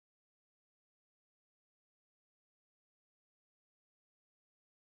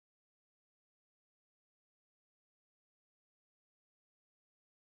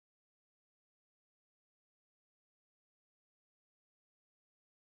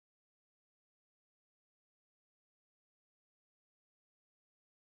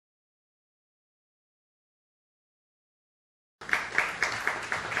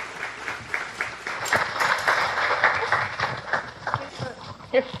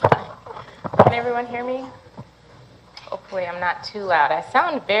You're fine. Can everyone hear me? Hopefully I'm not too loud. I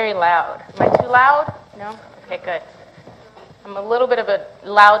sound very loud. Am I too loud? No? Okay, good. I'm a little bit of a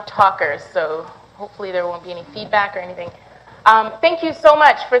loud talker, so hopefully there won't be any feedback or anything. Thank you so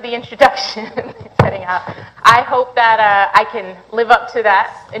much for the introduction. Setting out. I hope that I can live up to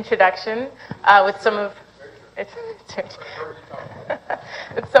that introduction with some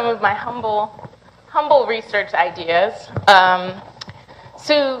of my humble research ideas.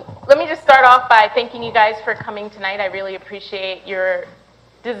 So let me just start off by thanking you guys for coming tonight. I really appreciate your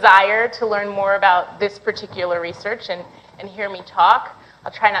desire to learn more about this particular research and hear me talk.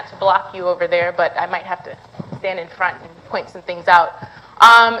 I'll try not to block you over there, but I might have to stand in front and point some things out.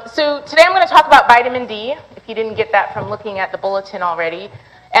 So today I'm going to talk about vitamin D, if you didn't get that from looking at the bulletin already.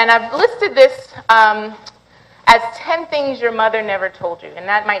 And I've listed this as 10 things your mother never told you. And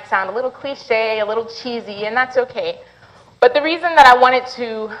that might sound a little cliche, a little cheesy, and that's okay. But the reason that I wanted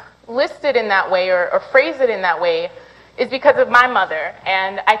to list it in that way or phrase it in that way is because of my mother.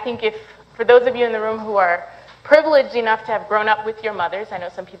 And I think for those of you in the room who are privileged enough to have grown up with your mothers, I know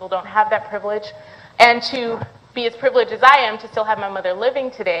some people don't have that privilege, and to be as privileged as I am to still have my mother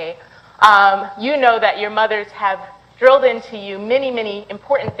living today, you know that your mothers have drilled into you many, many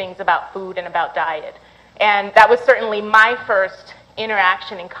important things about food and about diet. And that was certainly my first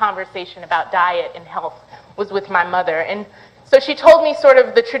interaction and conversation about diet and health was with my mother. And so she told me sort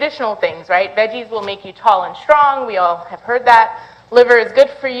of the traditional things, right? Veggies will make you tall and strong. We all have heard that. Liver is good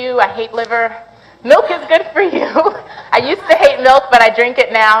for you. I hate liver. Milk is good for you. I used to hate milk, but I drink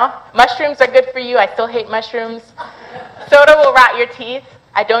it now. Mushrooms are good for you. I still hate mushrooms. Soda will rot your teeth.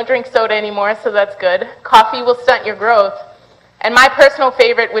 I don't drink soda anymore, so that's good. Coffee will stunt your growth. And my personal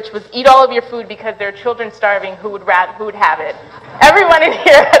favorite, which was eat all of your food because there are children starving, who would have it? Everyone in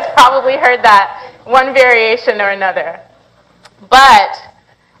here has probably heard that, one variation or another. But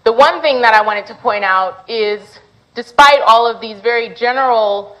the one thing that I wanted to point out is, despite all of these very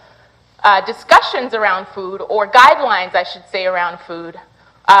general discussions around food, or guidelines, I should say, around food,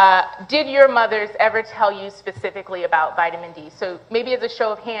 did your mothers ever tell you specifically about vitamin D? So maybe as a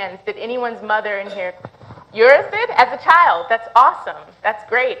show of hands, did anyone's mother in here? Yours did? As a child? That's awesome. That's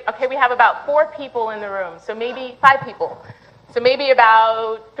great. Okay, we have about 4 people in the room, so maybe 5 people. So maybe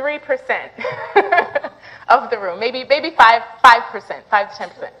about 3% of the room, maybe 5%, 5 to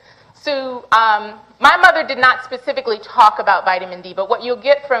 10%. So my mother did not specifically talk about vitamin D, but what you'll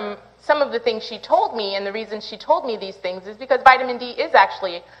get from some of the things she told me, and the reason she told me these things, is because vitamin D is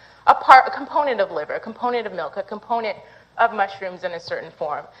actually a component of liver, a component of milk, a component of mushrooms in a certain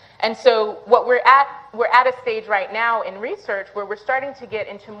form. And so what we're at a stage right now in research where we're starting to get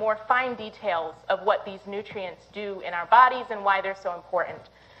into more fine details of what these nutrients do in our bodies and why they're so important.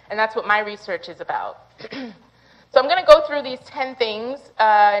 And that's what my research is about. So I'm going to go through these 10 things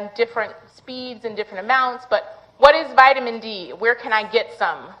in different speeds and different amounts, but what is vitamin D? Where can I get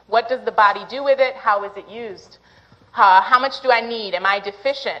some? What does the body do with it? How is it used? How much do I need? Am I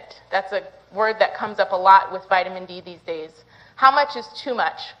deficient? That's a word that comes up a lot with vitamin D these days. How much is too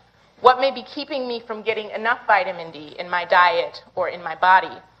much? What may be keeping me from getting enough vitamin D in my diet or in my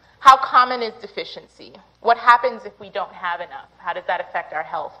body? How common is deficiency? What happens if we don't have enough? How does that affect our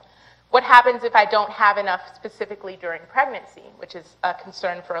health? What happens if I don't have enough specifically during pregnancy, which is a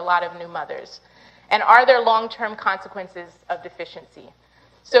concern for a lot of new mothers? And are there long-term consequences of deficiency?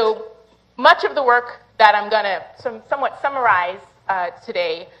 So much of the work that I'm going to somewhat summarize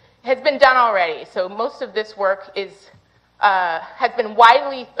today has been done already. So most of this work has been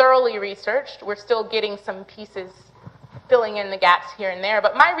widely, thoroughly researched. We're still getting some pieces, filling in the gaps here and there.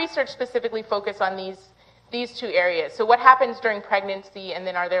 But my research specifically focused on these 2 areas. So what happens during pregnancy, and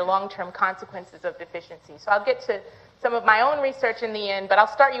then are there long-term consequences of deficiency? So I'll get to some of my own research in the end, but I'll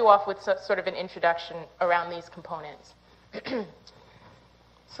start you off with sort of an introduction around these components.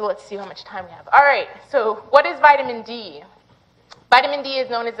 So let's see how much time we have. All right, so what is vitamin D? Vitamin D is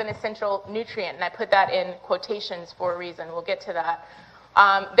known as an essential nutrient, and I put that in quotations for a reason. We'll get to that.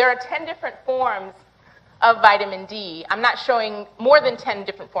 There are 10 different forms of vitamin D. I'm not showing more than 10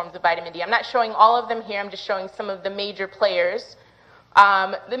 different forms of vitamin D. I'm not showing all of them here. I'm just showing some of the major players.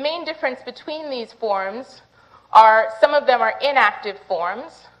 The main difference between these forms are some of them are inactive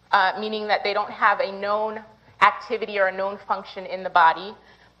forms, meaning that they don't have a known activity or a known function in the body.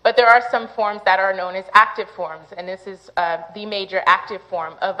 But there are some forms that are known as active forms, and this is the major active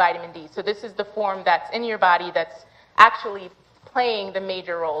form of vitamin D. So this is the form that's in your body that's actually playing the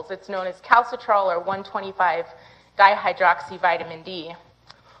major roles. It's known as calcitrol or 125 dihydroxyvitamin D.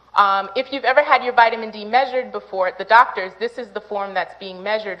 If you've ever had your vitamin D measured before at the doctor's, this is the form that's being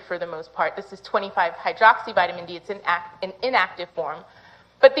measured for the most part. This is 25 hydroxyvitamin D. It's an inactive form.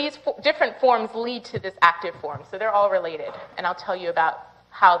 But these different forms lead to this active form, so they're all related, and I'll tell you about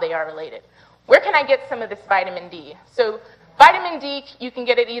how they are related. Where can I get some of this vitamin D? So vitamin D, you can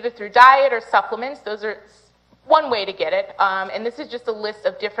get it either through diet or supplements. Those are one way to get it, and this is just a list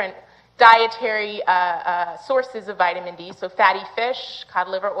of different dietary sources of vitamin D, so fatty fish, cod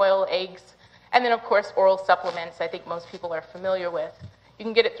liver oil, eggs, and then of course oral supplements I think most people are familiar with. You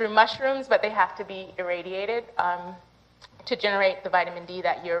can get it through mushrooms, but they have to be irradiated to generate the vitamin D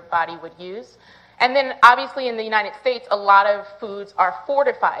that your body would use. And then obviously in the United States, a lot of foods are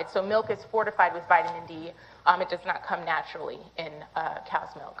fortified, so milk is fortified with vitamin D. It does not come naturally in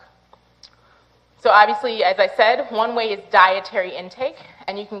cow's milk. So obviously, as I said, one way is dietary intake,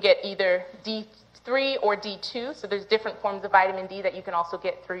 and you can get either D3 or D2, so there's different forms of vitamin D that you can also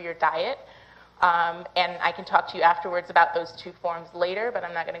get through your diet. And I can talk to you afterwards about those two forms later, but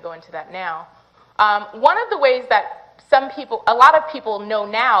I'm not going to go into that now. One of the ways that a lot of people know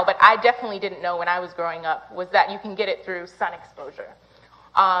now, but I definitely didn't know when I was growing up, was that you can get it through sun exposure.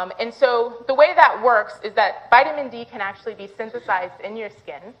 And so the way that works is that vitamin D can actually be synthesized in your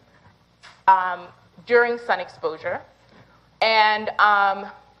skin during sun exposure. And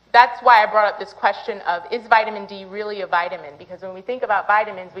that's why I brought up this question of, is vitamin D really a vitamin? Because when we think about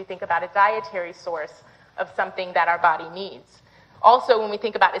vitamins, we think about a dietary source of something that our body needs. Also, when we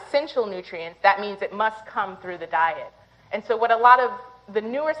think about essential nutrients, that means it must come through the diet. And so what a lot of the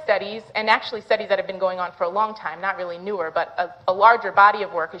newer studies, and actually studies that have been going on for a long time, not really newer, but a larger body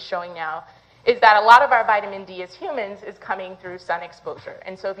of work is showing now, is that a lot of our vitamin D as humans is coming through sun exposure.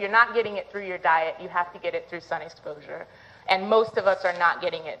 And so if you're not getting it through your diet, you have to get it through sun exposure. And most of us are not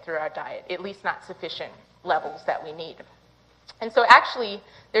getting it through our diet, at least not sufficient levels that we need. And so actually,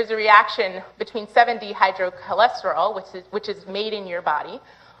 there's a reaction between 7-dehydrocholesterol, which is made in your body,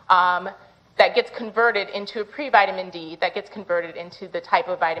 that gets converted into a pre-vitamin D, that gets converted into the type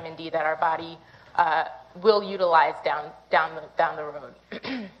of vitamin D that our body will utilize down the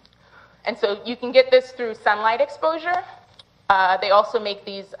road. And so you can get this through sunlight exposure. They also make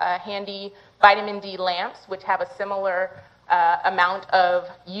these handy vitamin D lamps, which have a similar amount of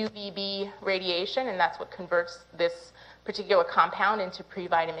UVB radiation, and that's what converts this particular compound into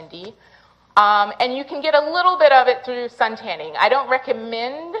pre-vitamin D. And you can get a little bit of it through sun tanning. I don't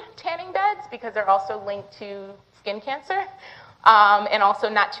recommend tanning beds because they're also linked to skin cancer and also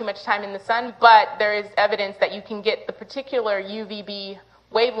not too much time in the sun, but there is evidence that you can get the particular UVB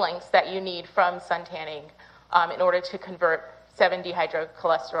wavelengths that you need from sun tanning in order to convert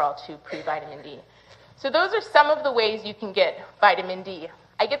 7-dehydrocholesterol to pre-vitamin D. So those are some of the ways you can get vitamin D.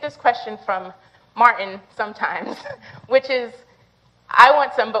 I get this question from Martin sometimes, which is, I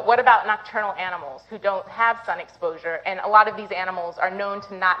want some, but what about nocturnal animals who don't have sun exposure? And a lot of these animals are known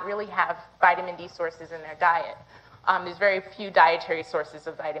to not really have vitamin D sources in their diet. There's very few dietary sources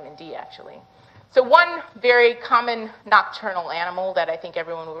of vitamin D, actually. So one very common nocturnal animal that I think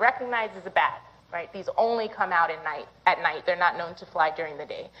everyone will recognize is a bat, right? These only come out at night. They're not known to fly during the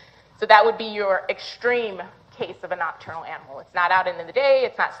day. So that would be your extreme case of a nocturnal animal. It's not out in the day.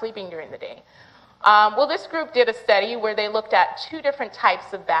 It's not sleeping during the day. Well, this group did a study where they looked at two different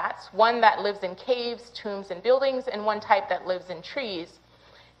types of bats, one that lives in caves, tombs, and buildings, and one type that lives in trees.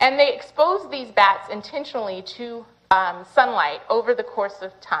 And they exposed these bats intentionally to sunlight over the course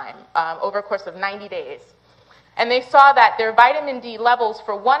of time, over a course of 90 days. And they saw that their vitamin D levels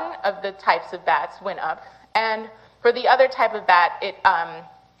for one of the types of bats went up, and for the other type of bat, it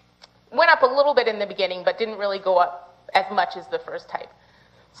went up a little bit in the beginning, but didn't really go up as much as the first type.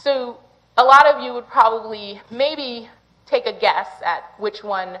 So a lot of you would probably maybe take a guess at which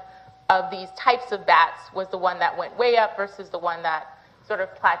one of these types of bats was the one that went way up versus the one that sort of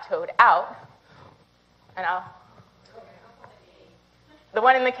plateaued out. And the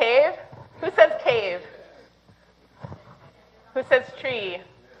one in the cave? Who says cave? Who says tree?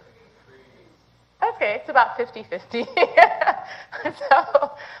 Okay, it's about 50-50.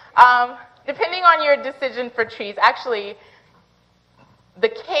 So, depending on your decision for trees, actually, the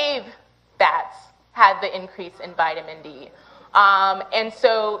cave bats had the increase in vitamin D. And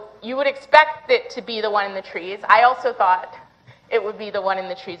so you would expect it to be the one in the trees. I also thought it would be the one in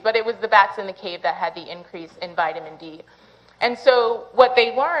the trees, but it was the bats in the cave that had the increase in vitamin D. And so what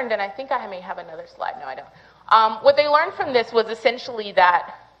they learned, and I think I may have another slide. No, I don't. What they learned from this was essentially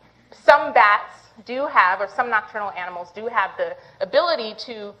that some bats do have, or some nocturnal animals do have the ability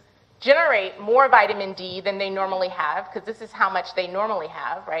to generate more vitamin D than they normally have, because this is how much they normally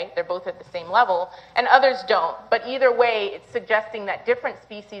have, right? They're both at the same level, and others don't. But either way, it's suggesting that different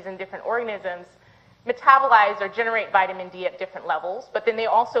species and different organisms metabolize or generate vitamin D at different levels, but then they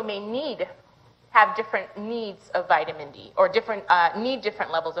also may need have different needs of vitamin D, or need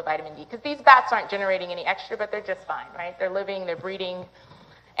different levels of vitamin D, because these bats aren't generating any extra, but they're just fine, right? They're living, they're breeding,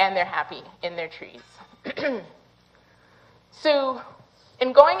 and they're happy in their trees. So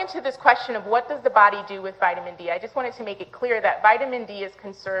in going into this question of what does the body do with vitamin D, I just wanted to make it clear that vitamin D is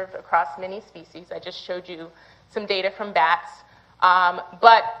conserved across many species. I just showed you some data from bats.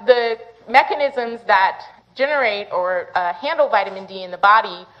 But the mechanisms that generate or handle vitamin D in the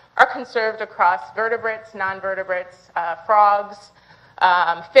body are conserved across vertebrates, non-vertebrates, frogs,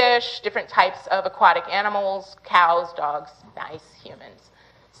 fish, different types of aquatic animals, cows, dogs, mice, humans.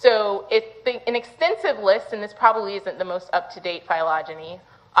 So it's an extensive list, and this probably isn't the most up-to-date phylogeny,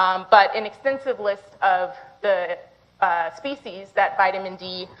 but an extensive list of the species that vitamin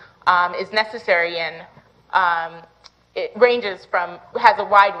D is necessary in. It has a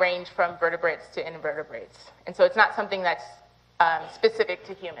wide range from vertebrates to invertebrates. And so it's not something that's specific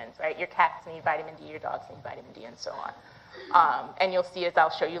to humans, right? Your cats need vitamin D, your dogs need vitamin D, and so on. And you'll see, as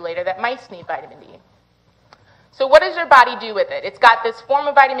I'll show you later, that mice need vitamin D. So what does your body do with it? It's got this form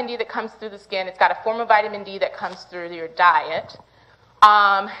of vitamin D that comes through the skin. It's got a form of vitamin D that comes through your diet.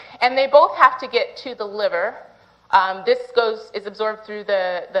 And they both have to get to the liver. This is absorbed through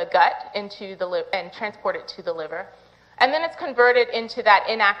the gut into the liver and transported to the liver. And then it's converted into that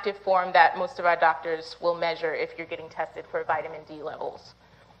inactive form that most of our doctors will measure if you're getting tested for vitamin D levels.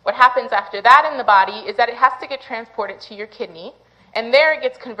 What happens after that in the body is that it has to get transported to your kidney, and there it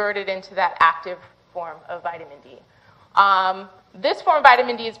gets converted into that active form of vitamin D. This form of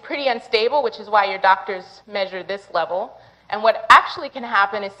vitamin D is pretty unstable, which is why your doctors measure this level. And what actually can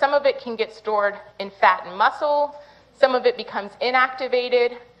happen is some of it can get stored in fat and muscle, some of it becomes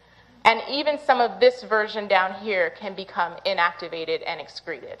inactivated, and even some of this version down here can become inactivated and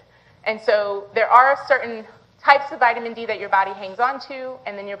excreted. And so there are certain types of vitamin D that your body hangs on to,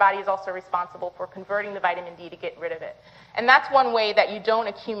 and then your body is also responsible for converting the vitamin D to get rid of it. And that's one way that you don't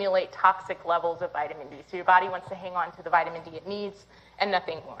accumulate toxic levels of vitamin D. So your body wants to hang on to the vitamin D it needs and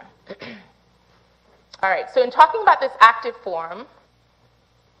nothing more. All right, so in talking about this active form,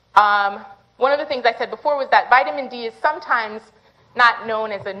 one of the things I said before was that vitamin D is sometimes not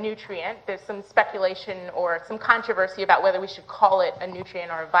known as a nutrient. There's some speculation or some controversy about whether we should call it a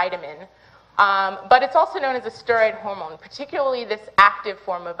nutrient or a vitamin. But it's also known as a steroid hormone, particularly this active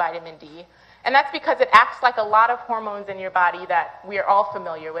form of vitamin D. And that's because it acts like a lot of hormones in your body that we are all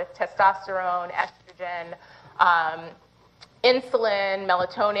familiar with: testosterone, estrogen, insulin,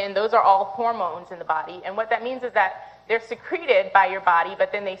 melatonin. Those are all hormones in the body. And what that means is that they're secreted by your body,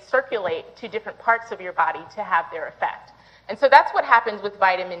 but then they circulate to different parts of your body to have their effect. And so that's what happens with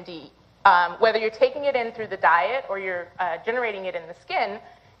vitamin D. Whether you're taking it in through the diet or you're generating it in the skin,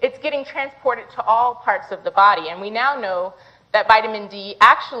 it's getting transported to all parts of the body. And we now know that vitamin D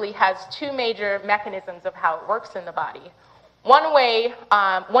actually has two major mechanisms of how it works in the body. One way,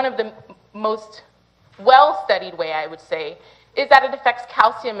 one of the most well-studied way, I would say, is that it affects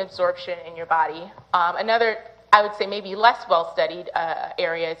calcium absorption in your body. Another, I would say, maybe less well-studied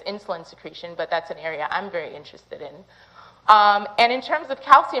area is insulin secretion, but that's an area I'm very interested in. And in terms of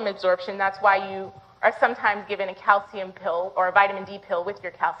calcium absorption, that's why you are sometimes given a calcium pill or a vitamin D pill with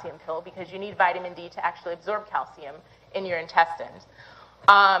your calcium pill, because you need vitamin D to actually absorb calcium in your intestines.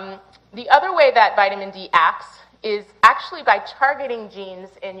 The other way that vitamin D acts is actually by targeting genes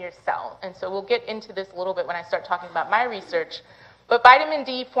in your cell. And so we'll get into this a little bit when I start talking about my research. But vitamin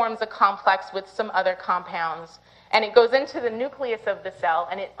D forms a complex with some other compounds, and it goes into the nucleus of the cell,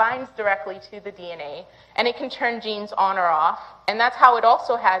 and it binds directly to the DNA, and it can turn genes on or off. And that's how it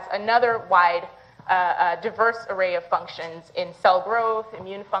also has another wide, diverse array of functions in cell growth,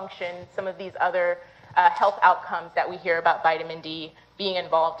 immune function, some of these other health outcomes that we hear about vitamin D being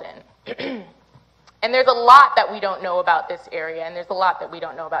involved in. And there's a lot that we don't know about this area, and there's a lot that we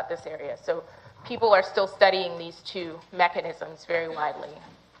don't know about this area. So people are still studying these two mechanisms very widely.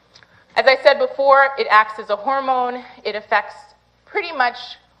 As I said before, it acts as a hormone. It affects pretty much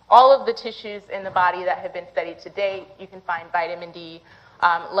all of the tissues in the body that have been studied to date. You can find vitamin D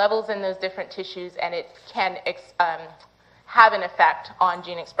levels in those different tissues, and it can have an effect on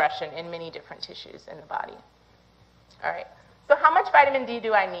gene expression in many different tissues in the body. All right, so how much vitamin D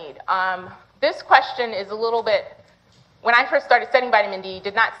do I need? This question is a little bit, when I first started studying vitamin D,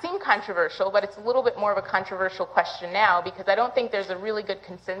 did not seem controversial, but it's a little bit more of a controversial question now, because I don't think there's a really good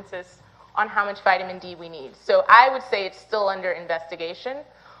consensus on how much vitamin D we need. So I would say it's still under investigation.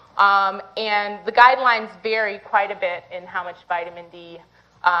 And the guidelines vary quite a bit in how much vitamin D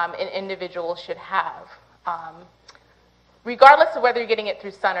an individual should have. Regardless of whether you're getting it through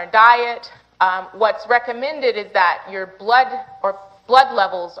sun or diet, what's recommended is that your blood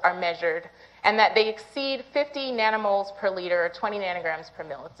levels are measured, and that they exceed 50 nanomoles per liter or 20 nanograms per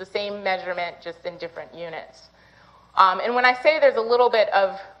mil. It's the same measurement, just in different units. And when I say there's a little bit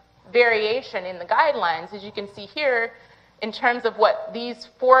of variation in the guidelines, as you can see here, in terms of what these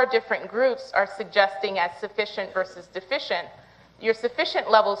 4 different groups are suggesting as sufficient versus deficient, your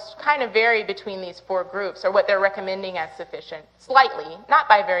sufficient levels kind of vary between these 4 groups, or what they're recommending as sufficient, slightly, not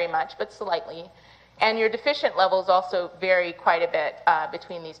by very much, but slightly. And your deficient levels also vary quite a bit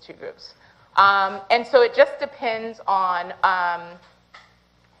between these 2 groups. And so it just depends on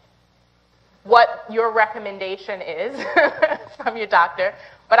what your recommendation is from your doctor.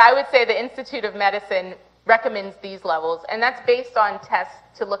 But I would say the Institute of Medicine recommends these levels, and that's based on tests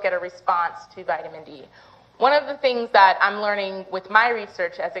to look at a response to vitamin D. One of the things that I'm learning with my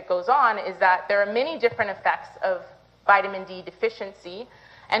research as it goes on is that there are many different effects of vitamin D deficiency,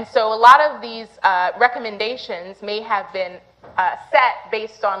 and so a lot of these recommendations may have been set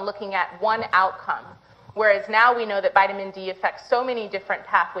based on looking at one outcome, whereas now we know that vitamin D affects so many different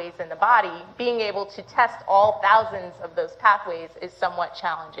pathways in the body. Being able to test all thousands of those pathways is somewhat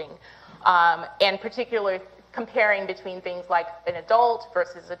challenging. And particularly comparing between things like an adult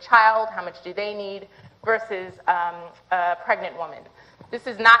versus a child, how much do they need, versus a pregnant woman. This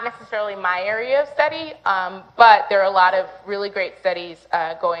is not necessarily my area of study, but there are a lot of really great studies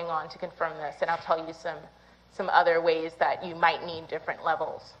going on to confirm this, and I'll tell you some other ways that you might need different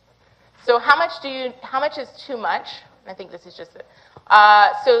levels. So how much is too much? I think this is just it.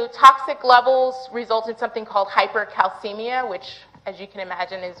 So toxic levels result in something called hypercalcemia, which, as you can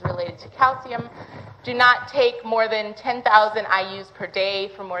imagine, is related to calcium. Do not take more than 10,000 IUs per day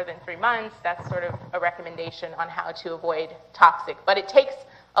for more than 3 months. That's sort of a recommendation on how to avoid toxic. But it takes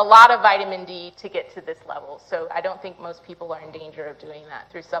a lot of vitamin D to get to this level. So I don't think most people are in danger of doing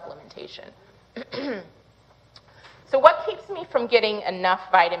that through supplementation. So what keeps me from getting enough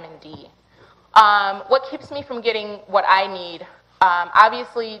vitamin D? What keeps me from getting what I need?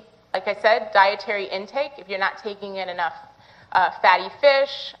 Obviously, like I said, dietary intake. If you're not taking in enough fatty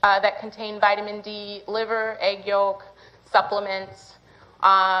fish that contain vitamin D, liver, egg yolk, supplements.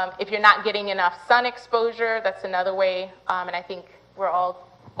 If you're not getting enough sun exposure, that's another way. And I think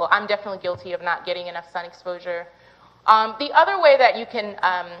I'm definitely guilty of not getting enough sun exposure. The other way that you can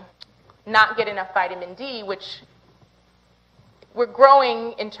not get enough vitamin D, which we're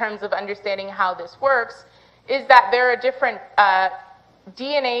growing in terms of understanding how this works, is that there are different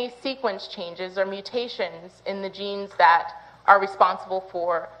DNA sequence changes or mutations in the genes that are responsible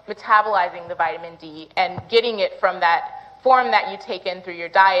for metabolizing the vitamin D and getting it from that form that you take in through your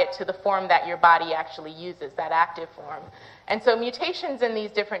diet to the form that your body actually uses, that active form. And so mutations in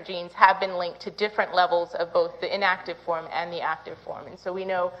these different genes have been linked to different levels of both the inactive form and the active form. And so we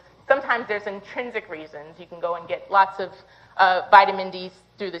know sometimes there's intrinsic reasons. You can go and get lots of vitamin D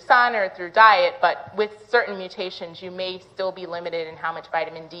through the sun or through diet, but with certain mutations, you may still be limited in how much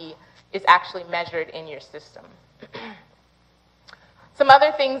vitamin D is actually measured in your system. Some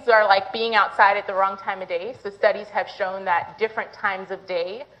other things are like being outside at the wrong time of day. So studies have shown that different times of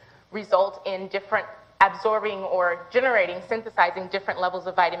day result in different absorbing or synthesizing different levels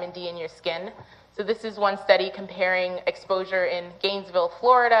of vitamin D in your skin. So this is one study comparing exposure in Gainesville,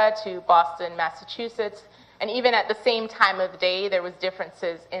 Florida to Boston, Massachusetts. And even at the same time of the day, there was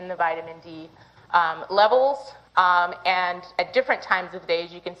differences in the vitamin D levels. And at different times of the day,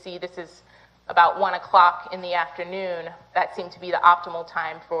 as you can see, this is about 1 o'clock in the afternoon. That seemed to be the optimal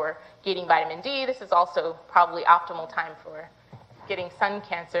time for getting vitamin D. This is also probably optimal time for getting sun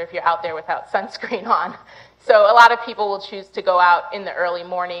cancer if you're out there without sunscreen on. So a lot of people will choose to go out in the early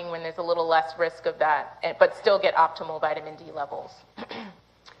morning when there's a little less risk of that, but still get optimal vitamin D levels.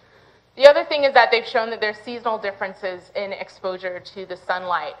 The other thing is that they've shown that there's seasonal differences in exposure to the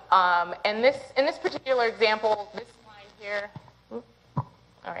sunlight. And in this particular example, this line here,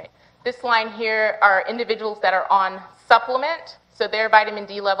 all right. This line here are individuals that are on supplement, so their vitamin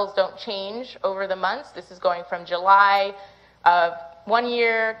D levels don't change over the months. This is going from July of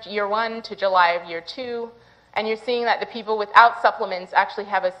year 1, to July of year 2. And you're seeing that the people without supplements actually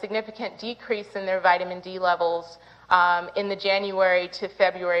have a significant decrease in their vitamin D levels in the January to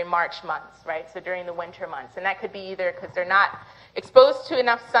February, March months, right? So during the winter months. And that could be either because they're not exposed to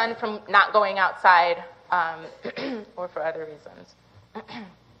enough sun from not going outside or for other reasons.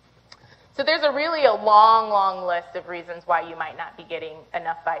 So there's a long, long list of reasons why you might not be getting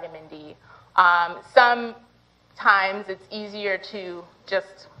enough vitamin D. Sometimes it's easier to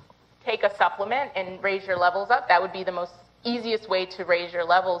just take a supplement and raise your levels up. That would be the easiest way to raise your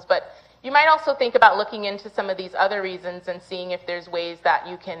levels. But you might also think about looking into some of these other reasons and seeing if there's ways that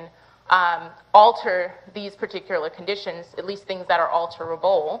you can alter these particular conditions, at least things that are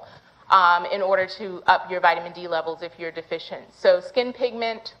alterable. in order to up your vitamin D levels if you're deficient. So skin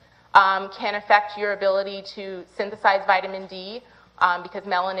pigment can affect your ability to synthesize vitamin D because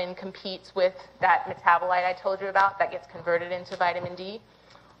melanin competes with that metabolite I told you about that gets converted into vitamin D.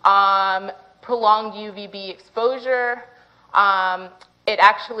 Prolonged UVB exposure, it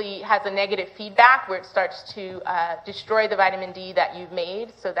actually has a negative feedback where it starts to destroy the vitamin D that you've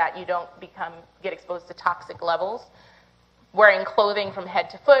made so that you don't get exposed to toxic levels. Wearing clothing from head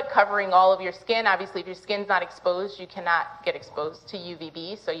to foot, covering all of your skin. Obviously, if your skin's not exposed, you cannot get exposed to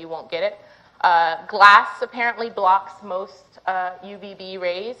UVB, so you won't get it. Glass apparently blocks most UVB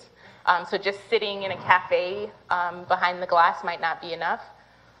rays, so just sitting in a cafe behind the glass might not be enough.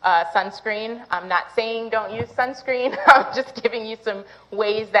 Sunscreen, I'm not saying don't use sunscreen, I'm just giving you some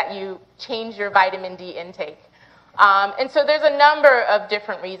ways that you change your vitamin D intake. And so there's a number of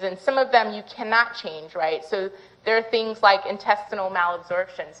different reasons. Some of them you cannot change, right? So there are things like intestinal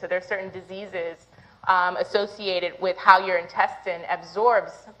malabsorption. So there are certain diseases associated with how your intestine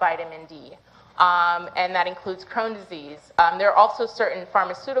absorbs vitamin D. And that includes Crohn's disease. There are also certain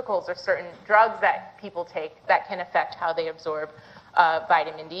pharmaceuticals or certain drugs that people take that can affect how they absorb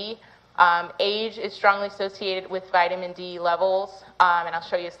vitamin D. Age is strongly associated with vitamin D levels, and I'll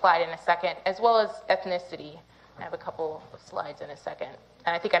show you a slide in a second, as well as ethnicity. I have a couple of slides in a second,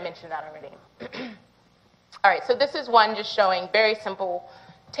 and I think I mentioned that already. All right, so this is one just showing very simple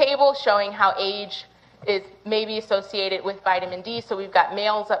table showing how age is maybe associated with vitamin D. So we've got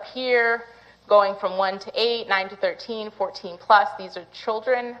males up here going from 1 to 8, 9 to 13, 14 plus. These are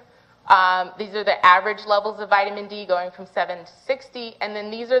children. These are the average levels of vitamin D going from 7 to 60. And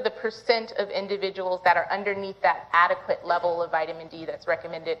then these are the percent of individuals that are underneath that adequate level of vitamin D that's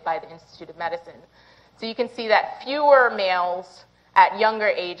recommended by the Institute of Medicine. So you can see that fewer males at younger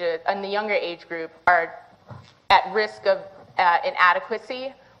ages, in the younger age group, are at risk of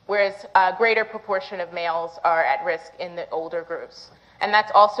inadequacy, whereas a greater proportion of males are at risk in the older groups. And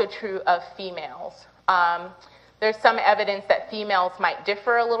that's also true of females. There's some evidence that females might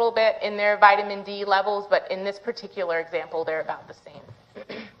differ a little bit in their vitamin D levels, but in this particular example, they're about the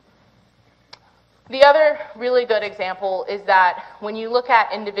same. The other really good example is that when you look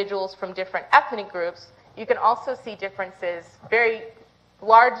at individuals from different ethnic groups, you can also see differences, very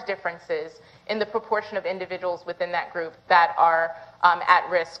large differences, in the proportion of individuals within that group that are at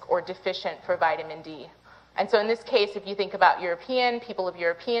risk or deficient for vitamin D. And so in this case, if you think about European, people of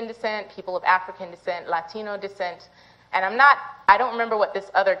European descent, people of African descent, Latino descent, and I don't remember what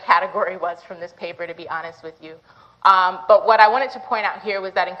this other category was from this paper, to be honest with you. But what I wanted to point out here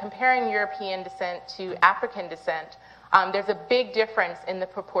was that in comparing European descent to African descent, there's a big difference in the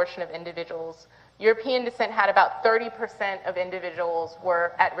proportion of individuals. European descent had about 30% of individuals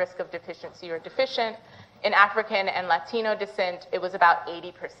were at risk of deficiency or deficient. In African and Latino descent, it was about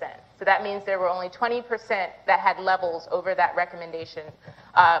 80%. So that means there were only 20% that had levels over that recommendation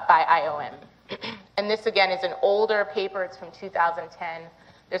by IOM. And this, again, is an older paper. It's from 2010.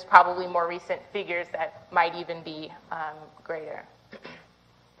 There's probably more recent figures that might even be greater.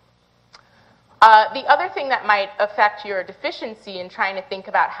 The other thing that might affect your deficiency in trying to think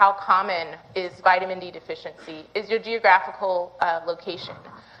about how common is vitamin D deficiency is your geographical location.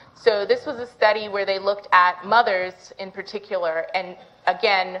 So this was a study where they looked at mothers in particular, and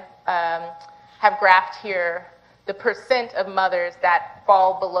again, have graphed here the percent of mothers that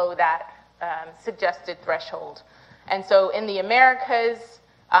fall below that suggested threshold. And so in the Americas,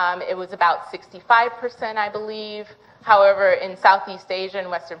 it was about 65%, I believe. However, in Southeast Asia and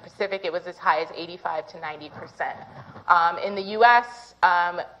Western Pacific, it was as high as 85 to 90%. In the US,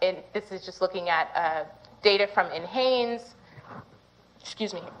 this is just looking at data from NHANES,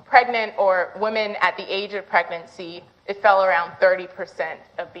 pregnant or women at the age of pregnancy, it fell around 30%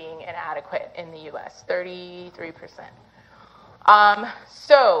 of being inadequate in the US, 33%.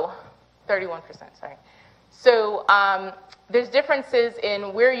 31%, sorry. So there's differences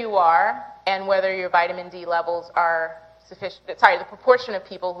in where you are and whether your vitamin D levels are sufficient, the proportion of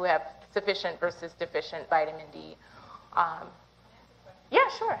people who have sufficient versus deficient vitamin D. Yeah,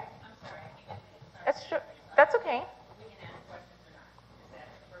 sure. I'm sorry, I think I made That's sure. That's okay. We can ask questions or not. Is that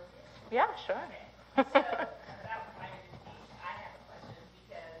appropriate? Yeah, sure. Okay. So about vitamin D, I have a question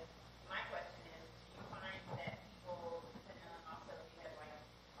because my question is, do you find that people, depending on also if you have like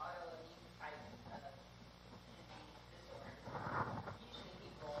autoimmune type of disease disorders, usually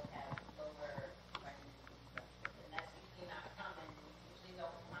people have lower vitamin D levels, and that's usually not common. Usually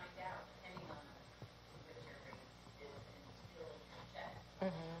they'll find out depending on what your rate is and still check.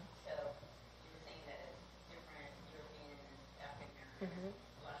 Mm-hmm. So you were saying that it's different European and African American. Mm-hmm.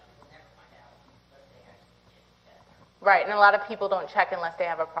 A lot of people never find out unless they actually Right, and a lot of people don't check unless they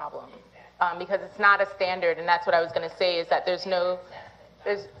have a problem, because it's not a standard, and that's what I was going to say, is that there's not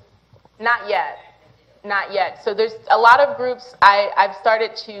yet. Not yet. So there's a lot of groups. I've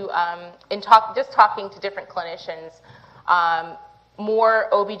started to, just talking to different clinicians, more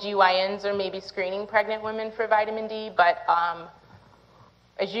OBGYNs are maybe screening pregnant women for vitamin D, but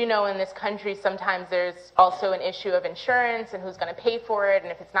as you know, in this country, sometimes there's also an issue of insurance and who's going to pay for it,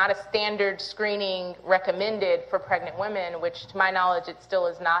 and if it's not a standard screening recommended for pregnant women, which to my knowledge it still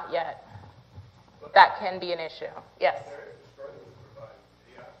is not yet, that can be an issue. Yes?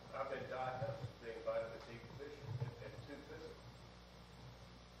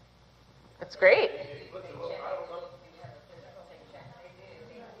 That's great.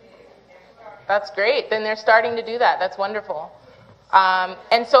 That's great. Then they're starting to do that. That's wonderful.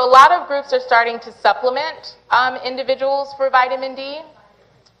 And so a lot of groups are starting to supplement individuals for vitamin D.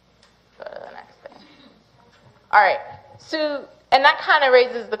 Go to the next thing. All right. So, and that kind of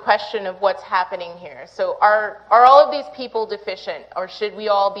raises the question of what's happening here. So are all of these people deficient, or should we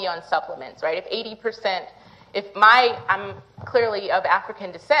all be on supplements, right? If I'm clearly of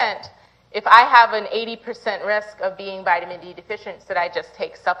African descent, if I have an 80% risk of being vitamin D deficient, should I just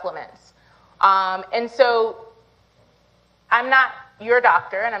take supplements? And so I'm not your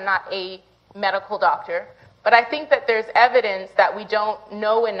doctor, and I'm not a medical doctor, but I think that there's evidence that we don't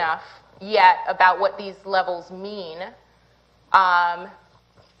know enough yet about what these levels mean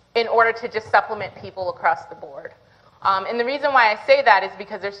in order to just supplement people across the board. And the reason why I say that is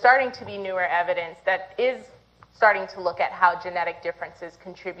because there's starting to be newer evidence that is starting to look at how genetic differences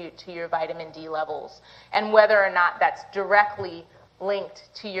contribute to your vitamin D levels and whether or not that's directly linked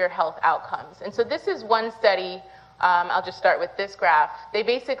to your health outcomes. And so this is one study. I'll just start with this graph. They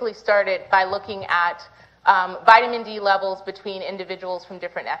basically started by looking at vitamin D levels between individuals from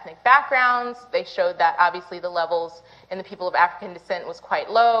different ethnic backgrounds. They showed that obviously the levels in the people of African descent was quite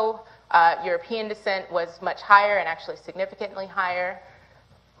low. European descent was much higher, and actually significantly higher.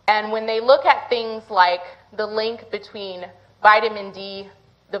 And when they look at things like the link between vitamin D,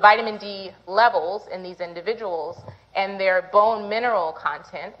 the vitamin D levels in these individuals and their bone mineral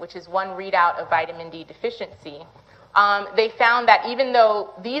content, which is one readout of vitamin D deficiency, they found that even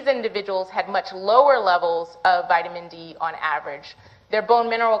though these individuals had much lower levels of vitamin D on average, their bone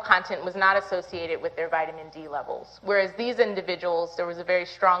mineral content was not associated with their vitamin D levels. Whereas these individuals, there was a very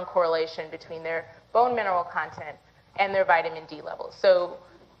strong correlation between their bone mineral content and their vitamin D levels. So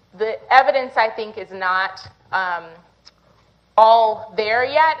the evidence, I think, is not all there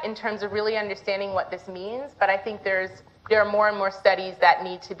yet in terms of really understanding what this means, but I think there are more and more studies that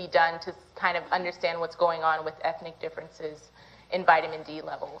need to be done to kind of understand what's going on with ethnic differences in vitamin D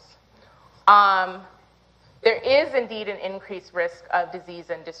levels. There is indeed an increased risk of disease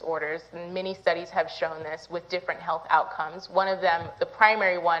and disorders, and many studies have shown this with different health outcomes. One of them, the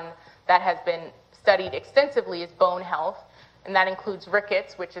primary one that has been studied extensively, is bone health, and that includes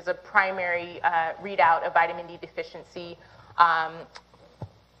rickets, which is a primary readout of vitamin D deficiency.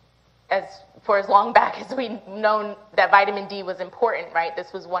 For as long back as we've known that vitamin D was important, right?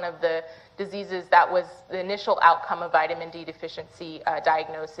 This was one of the diseases that was the initial outcome of vitamin D deficiency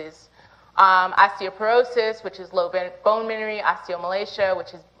diagnosis. Osteoporosis, which is low bone mineral, osteomalacia,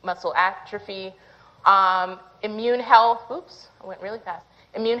 which is muscle atrophy. Immune health, oops, I went really fast.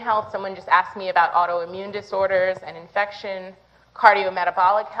 Immune health, someone just asked me about autoimmune disorders and infection.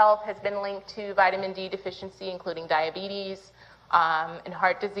 Cardiometabolic health has been linked to vitamin D deficiency, including diabetes and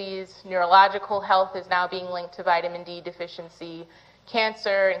heart disease. Neurological health is now being linked to vitamin D deficiency.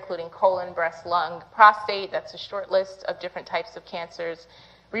 Cancer, including colon, breast, lung, prostate, that's a short list of different types of cancers.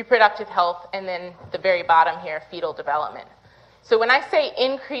 Reproductive health, and then the very bottom here, fetal development. So when I say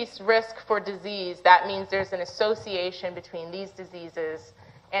increased risk for disease, that means there's an association between these diseases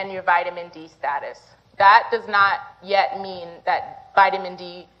and your vitamin D status. That does not yet mean that vitamin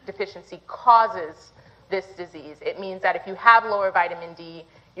D deficiency causes this disease. It means that if you have lower vitamin D,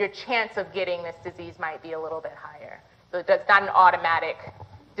 your chance of getting this disease might be a little bit higher. So that's not an automatic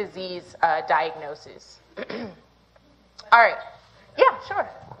disease diagnosis. All right. Yeah, sure.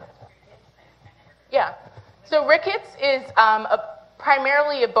 Yeah. So rickets is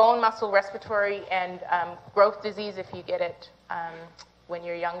primarily a bone, muscle, respiratory, and growth disease if you get it when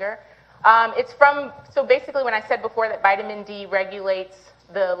you're younger. So basically when I said before that vitamin D regulates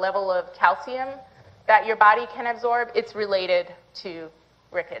the level of calcium that your body can absorb, it's related to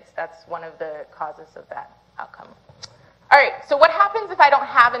rickets. That's one of the causes of that outcome. All right, so what happens if I don't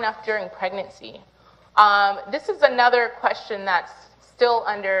have enough during pregnancy? This is another question that's still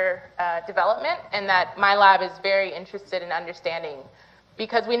under development and that my lab is very interested in understanding,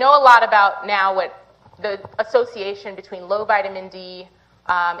 because we know a lot about now what the association between low vitamin D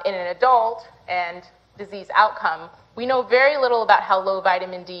in an adult and disease outcome, we know very little about how low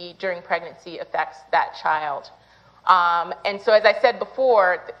vitamin D during pregnancy affects that child. And so as I said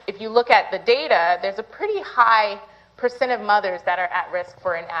before, if you look at the data, there's a pretty high percent of mothers that are at risk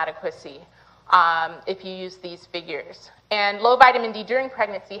for inadequacy if you use these figures. And low vitamin D during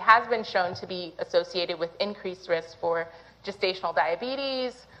pregnancy has been shown to be associated with increased risk for gestational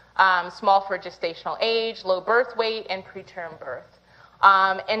diabetes, small for gestational age, low birth weight, and preterm birth.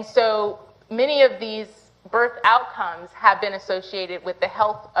 And so many of these birth outcomes have been associated with the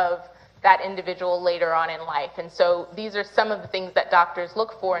health of that individual later on in life. And so these are some of the things that doctors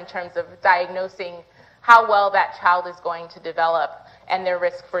look for in terms of diagnosing how well that child is going to develop and their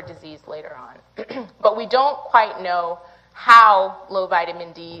risk for disease later on. But we don't quite know how low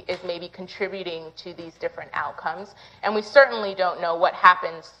vitamin D is maybe contributing to these different outcomes. And we certainly don't know what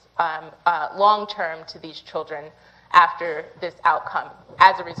happens long-term to these children after this outcome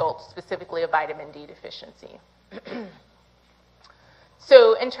as a result specifically of vitamin D deficiency.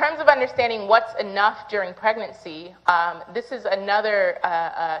 So in terms of understanding what's enough during pregnancy, this is another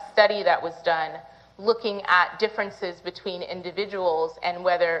study that was done looking at differences between individuals and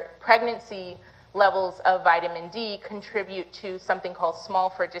whether pregnancy levels of vitamin D contribute to something called small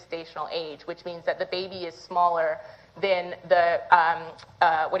for gestational age, which means that the baby is smaller than the,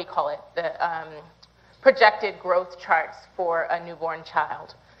 the projected growth charts for a newborn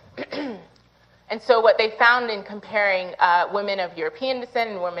child. And so what they found in comparing women of European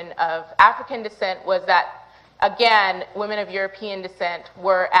descent and women of African descent was that, again, women of European descent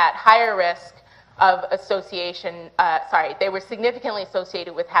were at higher risk of association, they were significantly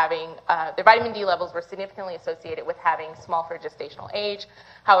associated with having, their vitamin D levels were significantly associated with having small for gestational age.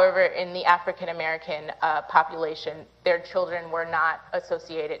 However, in the African American population, their children were not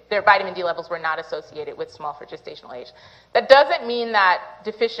associated, their vitamin D levels were not associated with small for gestational age. That doesn't mean that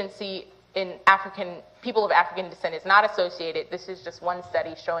deficiency in people of African descent is not associated. This is just one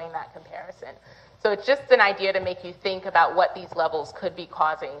study showing that comparison. So it's just an idea to make you think about what these levels could be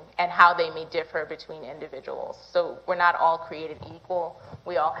causing and how they may differ between individuals. So we're not all created equal.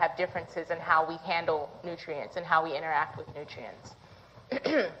 We all have differences in how we handle nutrients and how we interact with nutrients.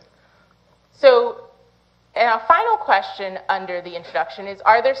 So a final question under the introduction is,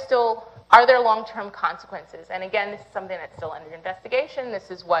 are there long-term consequences? And again, this is something that's still under investigation. This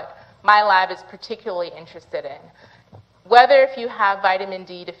is what my lab is particularly interested in. Whether if you have vitamin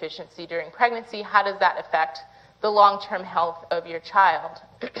D deficiency during pregnancy, how does that affect the long-term health of your child?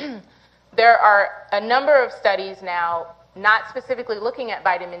 There are a number of studies now, not specifically looking at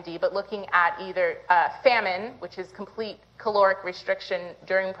vitamin D, but looking at either famine, which is complete caloric restriction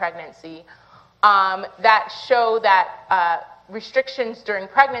during pregnancy, that show that restrictions during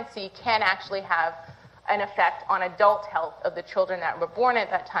pregnancy can actually have an effect on adult health of the children that were born at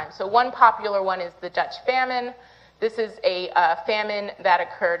that time. So one popular one is the Dutch famine. This is a famine that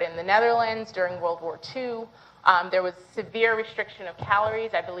occurred in the Netherlands during World War II. There was severe restriction of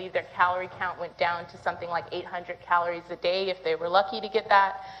calories. I believe their calorie count went down to something like 800 calories a day if they were lucky to get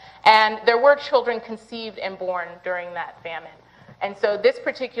that. And there were children conceived and born during that famine. And so this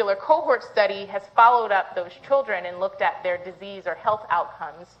particular cohort study has followed up those children and looked at their disease or health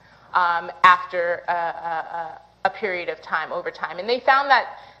outcomes after a period of time, over time. And they found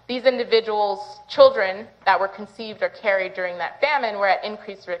that these individuals, children that were conceived or carried during that famine, were at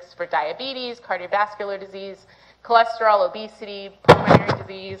increased risk for diabetes, cardiovascular disease, cholesterol, obesity, pulmonary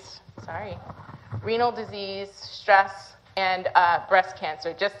disease, renal disease, stress, and breast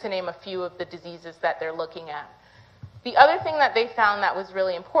cancer, just to name a few of the diseases that they're looking at. The other thing that they found that was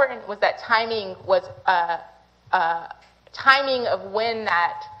really important was that timing of when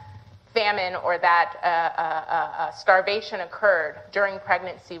that famine or that starvation occurred during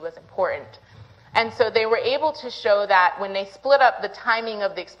pregnancy was important. And so they were able to show that when they split up the timing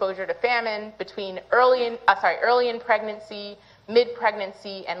of the exposure to famine between early in pregnancy,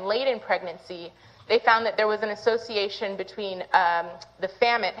 mid-pregnancy, and late in pregnancy, they found that there was an association between the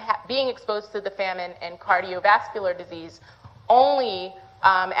famine, being exposed to the famine, and cardiovascular disease only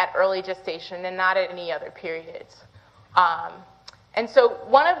at early gestation and not at any other periods. And so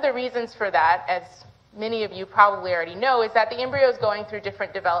one of the reasons for that, as many of you probably already know, is that the embryo is going through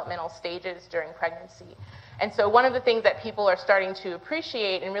different developmental stages during pregnancy. And so one of the things that people are starting to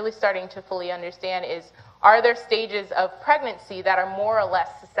appreciate and really starting to fully understand is, are there stages of pregnancy that are more or less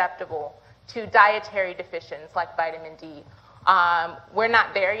susceptible to dietary deficiencies like vitamin D? We're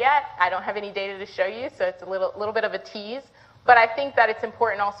not there yet. I don't have any data to show you, so it's a little bit of a tease. But I think that it's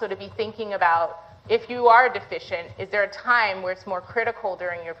important also to be thinking about if you are deficient, is there a time where it's more critical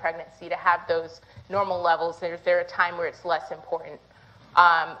during your pregnancy to have those normal levels? Is there a time where it's less important?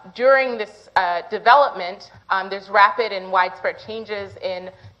 During this development, there's rapid and widespread changes in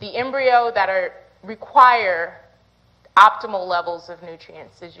the embryo that require optimal levels of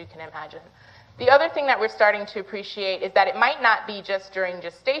nutrients, as you can imagine. The other thing that we're starting to appreciate is that it might not be just during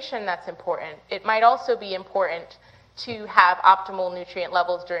gestation that's important. It might also be important to have optimal nutrient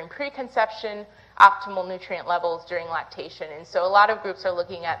levels during preconception, optimal nutrient levels during lactation. And so a lot of groups are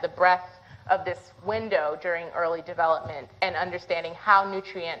looking at the breadth of this window during early development and understanding how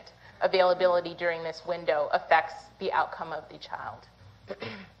nutrient availability during this window affects the outcome of the child.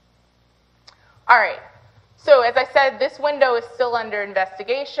 All right. So as I said, this window is still under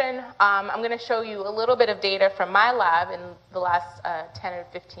investigation. I'm going to show you a little bit of data from my lab in the last 10 or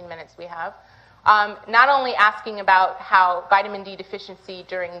 15 minutes we have. Not only asking about how vitamin D deficiency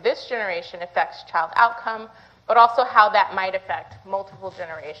during this generation affects child outcome, but also how that might affect multiple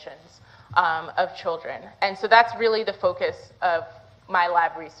generations of children. And so that's really the focus of my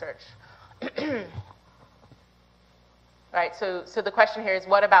lab research. Right, so the question here is,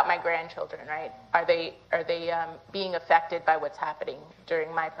 what about my grandchildren, right? Are they being affected by what's happening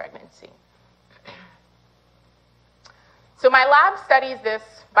during my pregnancy? So my lab studies this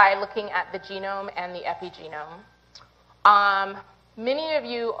by looking at the genome and the epigenome. Many of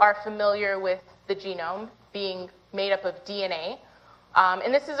you are familiar with the genome being made up of DNA,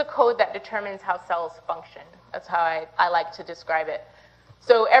 and this is a code that determines how cells function. That's how I like to describe it.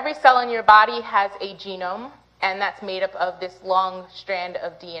 So every cell in your body has a genome, and that's made up of this long strand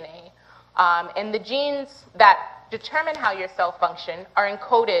of DNA. And the genes that determine how your cell function are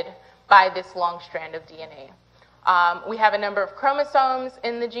encoded by this long strand of DNA. We have a number of chromosomes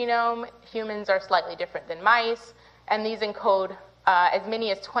in the genome. Humans are slightly different than mice, and these encode as many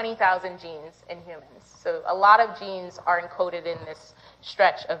as 20,000 genes in humans. So a lot of genes are encoded in this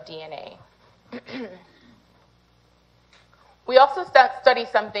stretch of DNA. We also study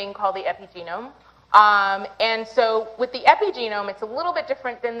something called the epigenome. And so with the epigenome, it's a little bit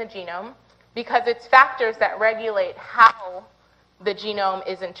different than the genome because it's factors that regulate how the genome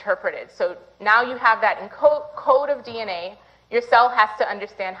is interpreted. So now you have that code of DNA. Your cell has to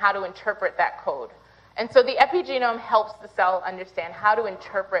understand how to interpret that code. And so the epigenome helps the cell understand how to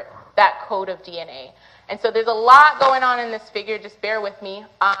interpret that code of DNA. And so there's a lot going on in this figure. Just bear with me.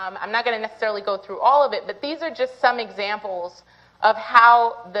 I'm not going to necessarily go through all of it, but these are just some examples of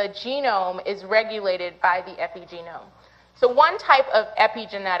how the genome is regulated by the epigenome. So one type of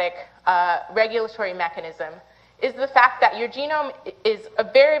epigenetic regulatory mechanism is the fact that your genome is a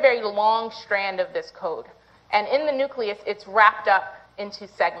very, very long strand of this code. And in the nucleus, it's wrapped up into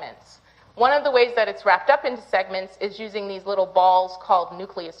segments. One of the ways that it's wrapped up into segments is using these little balls called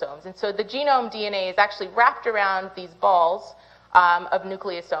nucleosomes. And so the genome DNA is actually wrapped around these balls of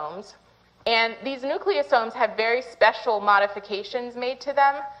nucleosomes. And these nucleosomes have very special modifications made to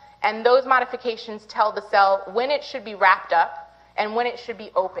them, and those modifications tell the cell when it should be wrapped up and when it should be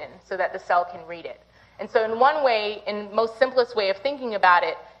open so that the cell can read it. And so in one way, in most simplest way of thinking about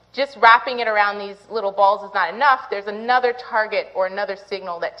it, just wrapping it around these little balls is not enough. There's another target or another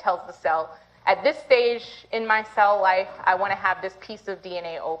signal that tells the cell, at this stage in my cell life, I want to have this piece of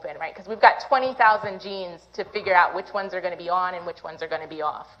DNA open, right? Because we've got 20,000 genes to figure out which ones are going to be on and which ones are going to be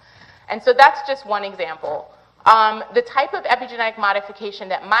off. And so that's just one example. The type of epigenetic modification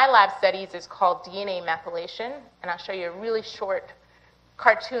that my lab studies is called DNA methylation, and I'll show you a really short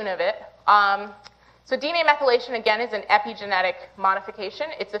cartoon of it. So DNA methylation, again, is an epigenetic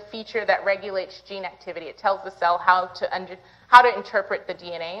modification. It's a feature that regulates gene activity. It tells the cell how to interpret the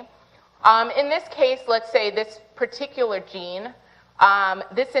DNA. In this case, let's say this particular gene,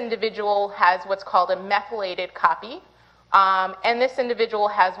 this individual has what's called a methylated copy. And this individual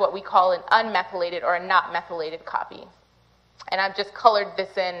has what we call an unmethylated or a not methylated copy. And I've just colored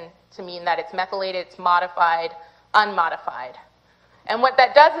this in to mean that it's methylated, it's modified, unmodified. And what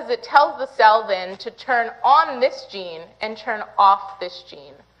that does is it tells the cell then to turn on this gene and turn off this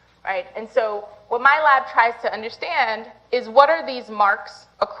gene, right? And so what my lab tries to understand is what are these marks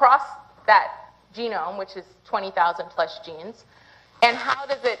across that genome, which is 20,000 plus genes, and how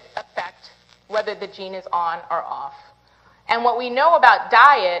does it affect whether the gene is on or off? And what we know about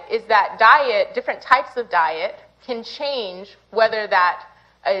diet is that different types of diet can change whether that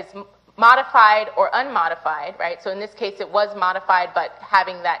is modified or unmodified, right? So in this case, it was modified, but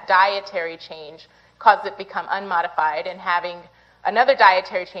having that dietary change caused it to become unmodified, and having another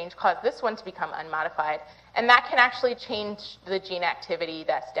dietary change caused this one to become unmodified. And that can actually change the gene activity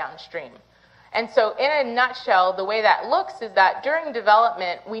that's downstream. And so in a nutshell, the way that looks is that during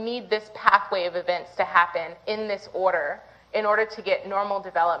development, we need this pathway of events to happen in this order in order to get normal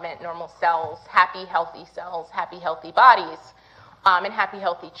development, normal cells, happy, healthy bodies, and happy,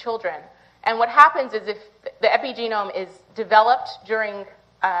 healthy children. And what happens is if the epigenome is developed during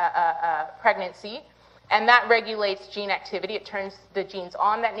pregnancy, and that regulates gene activity, it turns the genes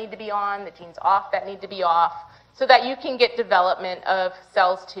on that need to be on, the genes off that need to be off, so that you can get development of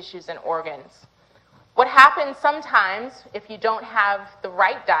cells, tissues, and organs. What happens sometimes if you don't have the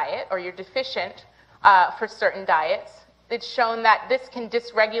right diet or you're deficient for certain diets, it's shown that this can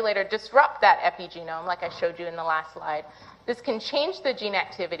dysregulate or disrupt that epigenome, like I showed you in the last slide. This can change the gene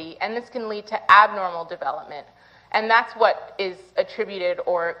activity, and this can lead to abnormal development. And that's what is attributed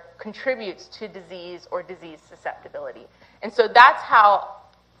or contributes to disease or disease susceptibility. And so that's how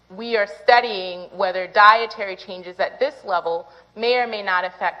we are studying whether dietary changes at this level may or may not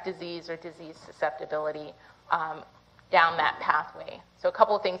affect disease or disease susceptibility down that pathway. So a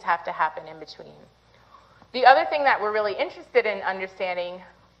couple of things have to happen in between. The other thing that we're really interested in understanding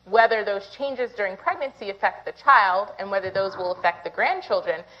whether those changes during pregnancy affect the child and whether those will affect the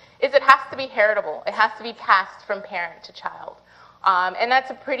grandchildren is it has to be heritable. It has to be passed from parent to child. And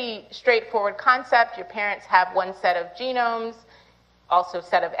that's a pretty straightforward concept. Your parents have one set of genomes, also a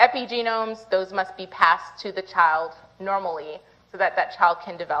set of epigenomes. Those must be passed to the child normally so that that child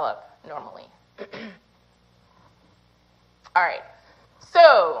can develop normally. All right.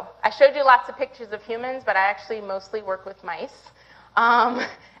 So I showed you lots of pictures of humans, but I actually mostly work with mice.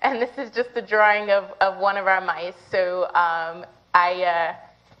 And this is just a drawing of one of our mice. So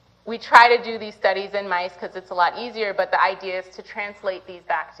we try to do these studies in mice because it's a lot easier, but the idea is to translate these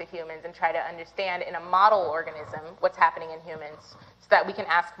back to humans and try to understand in a model organism what's happening in humans so that we can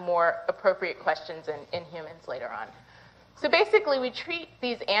ask more appropriate questions in humans later on. So basically, we treated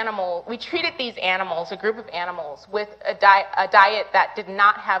these animals, a group of animals, with a diet that did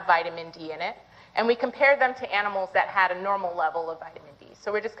not have vitamin D in it, and we compared them to animals that had a normal level of vitamin D.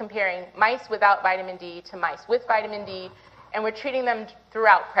 So we're just comparing mice without vitamin D to mice with vitamin D, and we're treating them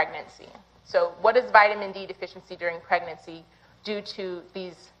throughout pregnancy. So what does vitamin D deficiency during pregnancy do to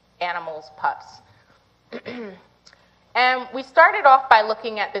these animals' pups? And we started off by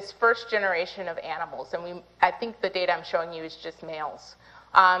looking at this first generation of animals, and I think the data I'm showing you is just males.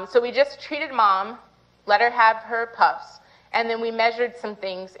 So we just treated mom, let her have her pups, and then we measured some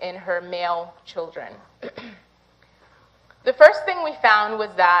things in her male children. The first thing we found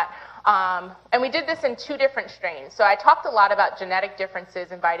was that, and we did this in 2 different strains. So I talked a lot about genetic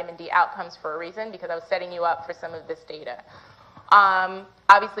differences in vitamin D outcomes for a reason, because I was setting you up for some of this data.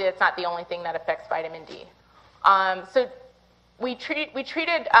 Obviously, that's not the only thing that affects vitamin D. So we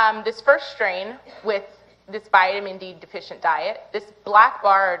treated this first strain with this vitamin D deficient diet. This black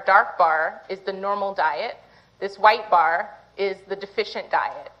bar or dark bar is the normal diet. This white bar is the deficient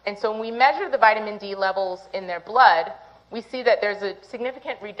diet. And so when we measure the vitamin D levels in their blood, we see that there's a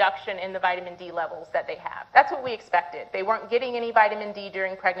significant reduction in the vitamin D levels that they have. That's what we expected. They weren't getting any vitamin D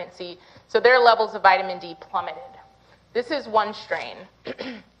during pregnancy, so their levels of vitamin D plummeted. This is one strain.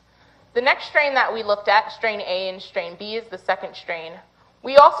 The next strain that we looked at, strain A and strain B, is the second strain.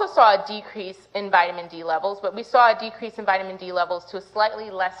 We also saw a decrease in vitamin D levels, but we saw a decrease in vitamin D levels to a slightly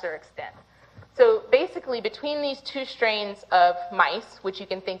lesser extent. So basically, between these 2 strains of mice, which you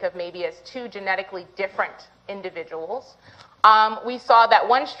can think of maybe as 2 genetically different individuals, we saw that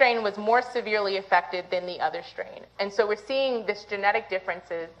one strain was more severely affected than the other strain. And so we're seeing this genetic difference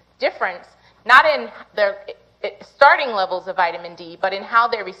not in their starting levels of vitamin D, but in how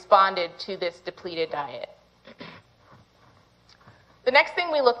they responded to this depleted diet. The next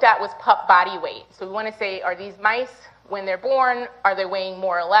thing we looked at was pup body weight. So we want to say, are these mice, when they're born, are they weighing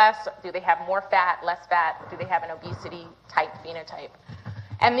more or less? Do they have more fat, less fat? Do they have an obesity type phenotype?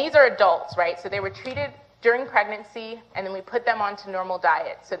 And these are adults, right? So they were treated during pregnancy, and then we put them onto normal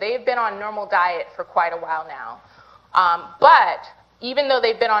diet. So they've been on normal diet for quite a while now. But even though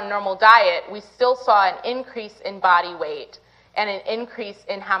they've been on normal diet, we still saw an increase in body weight and an increase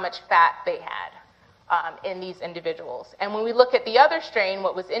in how much fat they had in these individuals. And when we look at the other strain,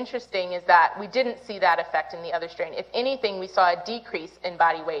 what was interesting is that we didn't see that effect in the other strain. If anything, we saw a decrease in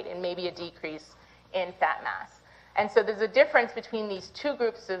body weight and maybe a decrease in fat mass. And so there's a difference between these 2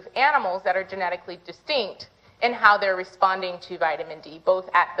 groups of animals that are genetically distinct in how they're responding to vitamin D, both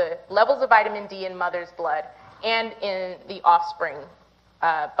at the levels of vitamin D in mother's blood and in the offspring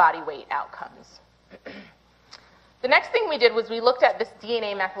body weight outcomes. The next thing we did was we looked at this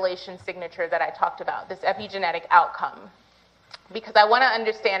DNA methylation signature that I talked about, this epigenetic outcome, because I want to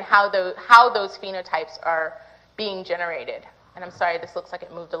understand how those phenotypes are being generated. And I'm sorry, this looks like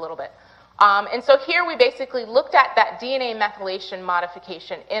it moved a little bit. And so here we basically looked at that DNA methylation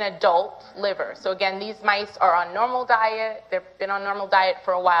modification in adult liver. So again, these mice are on normal diet. They've been on normal diet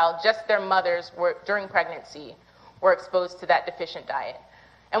for a while. Just their mothers were, during pregnancy, were exposed to that deficient diet.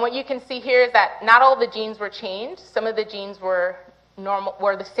 And what you can see here is that not all the genes were changed. Some of the genes were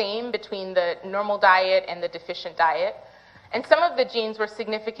the same between the normal diet and the deficient diet. And some of the genes were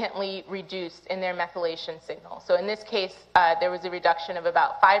significantly reduced in their methylation signal. So in this case, there was a reduction of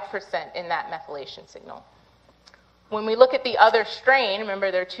about 5% in that methylation signal. When we look at the other strain,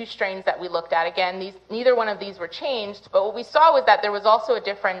 remember there are two strains that we looked at. Again, neither one of these were changed, but what we saw was that there was also a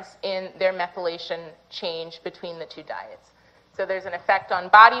difference in their methylation change between the two diets. So there's an effect on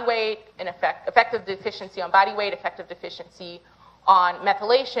body weight, an effect of deficiency on body weight, effect of deficiency on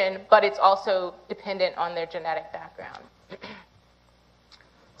methylation, but it's also dependent on their genetic background.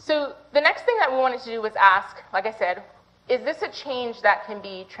 So the next thing that we wanted to do was ask, like I said, is this a change that can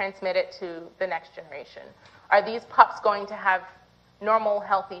be transmitted to the next generation? Are these pups going to have normal,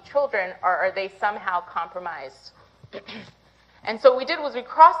 healthy children, or are they somehow compromised? And so what we did was we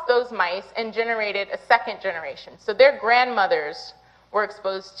crossed those mice and generated a second generation. So their grandmothers were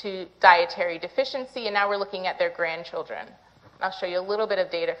exposed to dietary deficiency, and now we're looking at their grandchildren. I'll show you a little bit of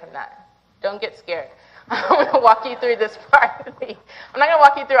data from that. Don't get scared. I'm going to walk you through this part. I'm not going to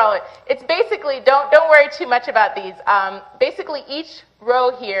walk you through all of it. It's basically, don't worry too much about these. Basically, each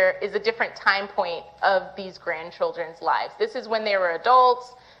row here is a different time point of these grandchildren's lives. This is when they were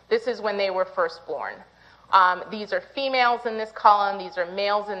adults. This is when they were first born. These are females in this column. These are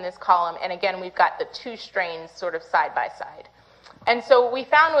males in this column. And again, we've got the two strains sort of side by side. And so what we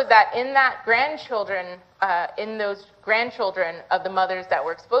found was that in that grandchildren, in those grandchildren of the mothers that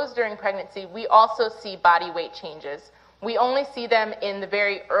were exposed during pregnancy, we also see body weight changes. We only see them in the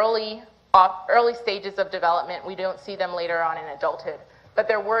very early stages of development. We don't see them later on in adulthood. But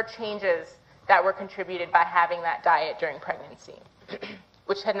there were changes that were contributed by having that diet during pregnancy,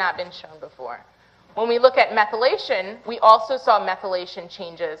 which had not been shown before. When we look at methylation, we also saw methylation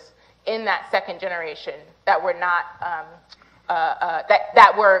changes in that second generation that were not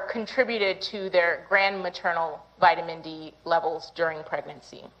that were contributed to their grandmaternal vitamin D levels during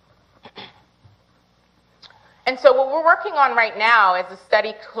pregnancy. And so what we're working on right now as the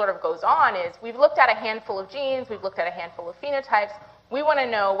study sort of goes on is we've looked at a handful of genes, we've looked at a handful of phenotypes. We want to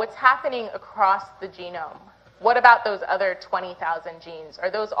know what's happening across the genome. What about those other 20,000 genes? Are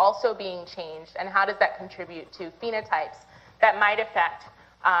those also being changed? And how does that contribute to phenotypes that might affect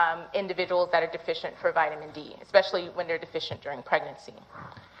individuals that are deficient for vitamin D, especially when they're deficient during pregnancy?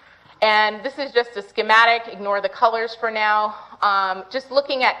 And this is just a schematic. Ignore the colors for now. Just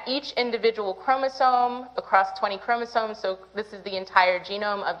looking at each individual chromosome across 20 chromosomes. So this is the entire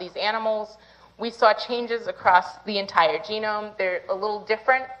genome of these animals. We saw changes across the entire genome. They're a little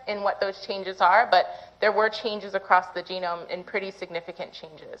different in what those changes are, but there were changes across the genome and pretty significant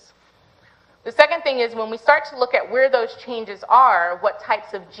changes. The second thing is when we start to look at where those changes are, what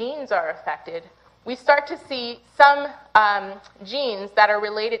types of genes are affected, we start to see some genes that are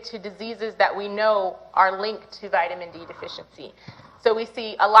related to diseases that we know are linked to vitamin D deficiency. So we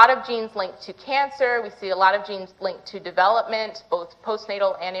see a lot of genes linked to cancer. We see a lot of genes linked to development, both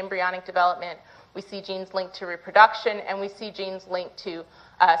postnatal and embryonic development. We see genes linked to reproduction, and we see genes linked to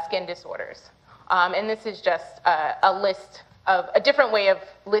skin disorders. And this is just a list of a different way of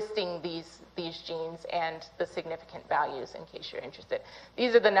listing these genes and the significant values in case you're interested.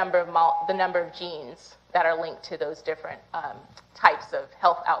 These are the number of genes that are linked to those different types of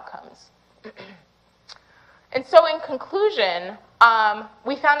health outcomes. And so in conclusion,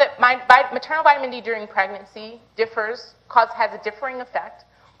 we found that maternal vitamin D during pregnancy has a differing effect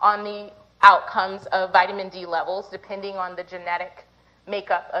on the outcomes of vitamin D levels depending on the genetic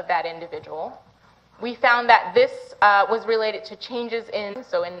makeup of that individual. We found that this was related to changes in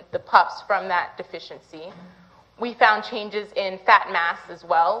the pups from that deficiency. We found changes in fat mass as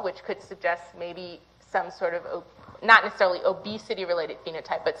well, which could suggest maybe some sort of, not necessarily obesity-related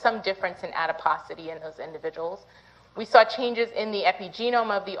phenotype, but some difference in adiposity in those individuals. We saw changes in the epigenome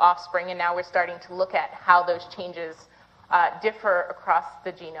of the offspring, and now we're starting to look at how those changes differ across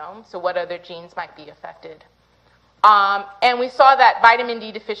the genome, so what other genes might be affected. And we saw that vitamin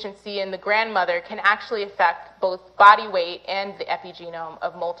D deficiency in the grandmother can actually affect both body weight and the epigenome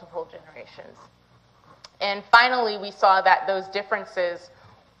of multiple generations. And finally, we saw that those differences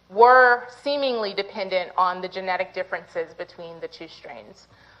were seemingly dependent on the genetic differences between the two strains.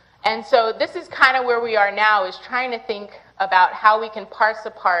 And so this is kind of where we are now, is trying to think about how we can parse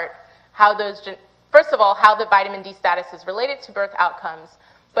apart how those, first of all, how the vitamin D status is related to birth outcomes,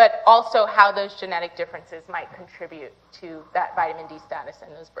 but also how those genetic differences might contribute to that vitamin D status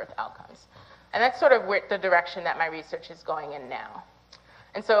and those birth outcomes. And that's sort of where the direction that my research is going in now.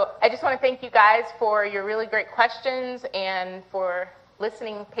 And so I just want to thank you guys for your really great questions and for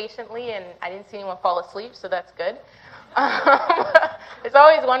listening patiently, and I didn't see anyone fall asleep, so that's good. There's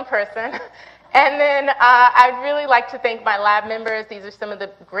always one person. And then I'd really like to thank my lab members. These are some of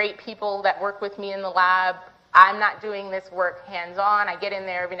the great people that work with me in the lab. I'm not doing this work hands-on. I get in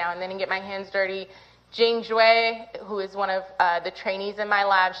there every now and then and get my hands dirty. Jing Jue, who is one of the trainees in my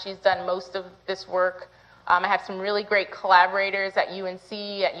lab, she's done most of this work. I have some really great collaborators at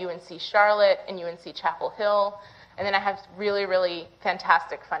UNC Charlotte, and UNC Chapel Hill. And then I have really, really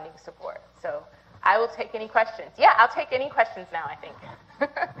fantastic funding support. So I will take any questions. Yeah, I'll take any questions now, I think.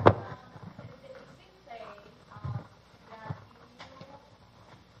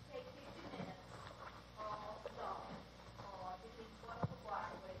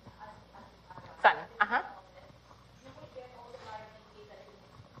 Sun, uh-huh.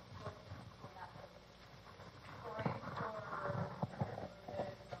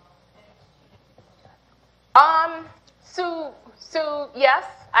 So yes,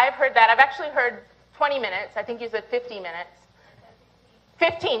 I've heard that. I've actually heard 20 minutes. I think you said 50 minutes.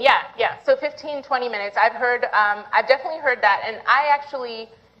 15, yeah. So 15, 20 minutes. I've definitely heard that. And I actually,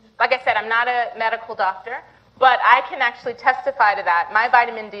 like I said, I'm not a medical doctor, but I can actually testify to that. My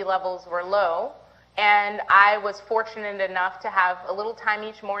vitamin D levels were low, and I was fortunate enough to have a little time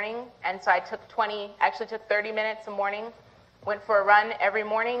each morning. And so I took 30 minutes a morning, went for a run every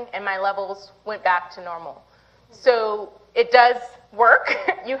morning, and my levels went back to normal. So it does work.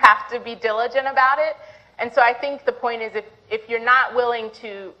 You have to be diligent about it. And so I think the point is if you're not willing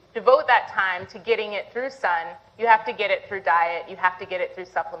to devote that time to getting it through sun, you have to get it through diet, you have to get it through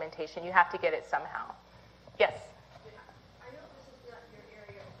supplementation, you have to get it somehow. Yes? I know this is not your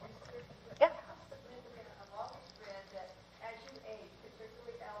area of research, but Yeah. how significant I've always read that as you age,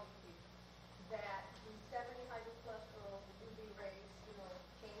 particularly elderly, that the 70 hydrocholesterol, the UV rays,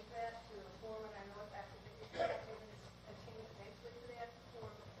 change that to a form, and I know it's after 50 seconds, a change eventually to that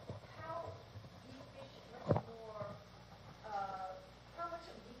form. How efficient, much more, how much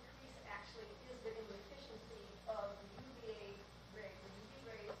of a decrease actually is there in the efficiency of the UVA rays, the UV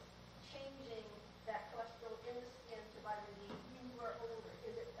rays changing that cholesterol in the skin to vitamin D when you are older?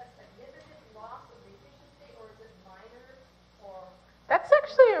 Is it a significant loss of the efficiency, or is it minor, or? That's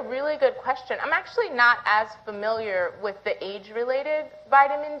actually a really good question. I'm actually not as familiar with the age-related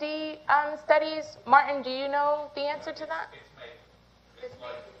vitamin D studies. Martin, do you know the answer to that? It's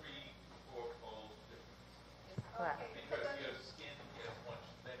like 3 or 4-fold difference. Okay. Because your skin gets much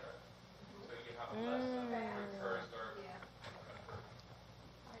thinner, so you have less precursor. Yeah.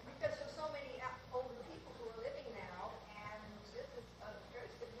 Because there's so many older people who are living now, and this is a very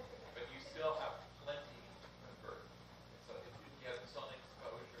significant. But you still have plenty to convert. So if you get sun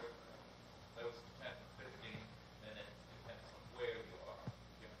exposure, those 10 to 15 minutes, depends on where you are.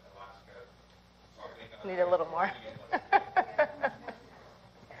 If you're in Alaska, probably Need a little more.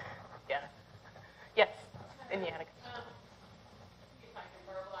 Yeah. Yes. And you had a If I can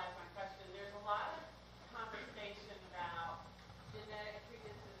verbalize my question, there's a lot of conversation about genetic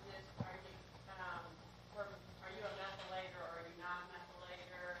predisposition. Are you a methylator or are you not a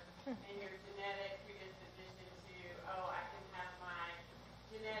methylator? And your genetic predisposition to, I can have my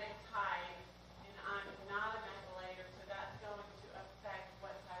genetic type and I'm not a methylator, so that's going to affect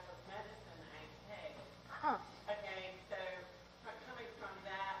what type of medicine I take. Huh. Okay, so coming from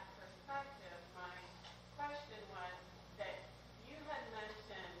that perspective, my question was that you had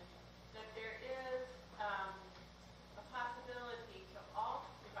mentioned that there is a possibility to alter,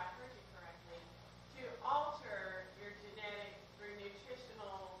 if I heard you correctly, to alter your genetic or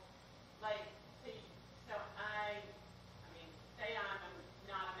nutritional, like, say I'm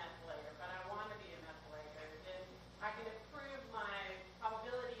not a methylator, but I want to be a methylator, then I can improve my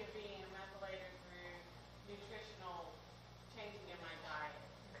probability of being a methylator through nutritional changing in my diet.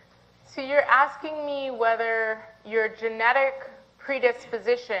 So you're asking me whether your genetic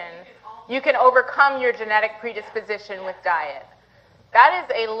predisposition, you can overcome your genetic predisposition with diet. That is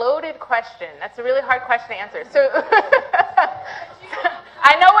a loaded question. That's a really hard question to answer. So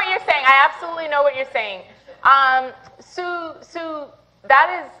I know what you're saying. I absolutely know what you're saying. So that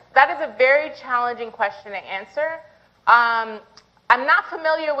is a very challenging question to answer. I'm not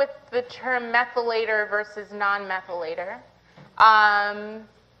familiar with the term methylator versus non-methylator.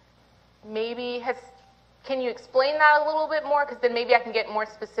 Can you explain that a little bit more? Because then maybe I can get more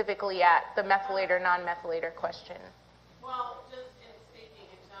specifically at the methylator, non-methylator question. Well, just in speaking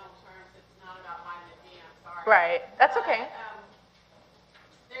in general terms, it's not about vitamin D, I'm sorry. Right. That's okay.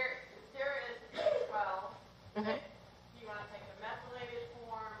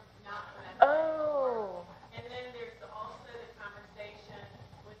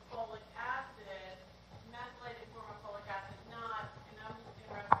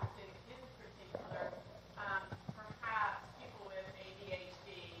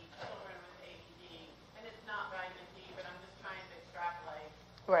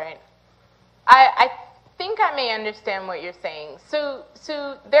 Right. I think I may understand what you're saying. So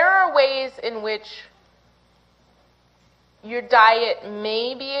there are ways in which your diet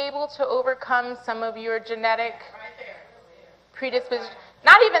may be able to overcome some of your genetic predisposition.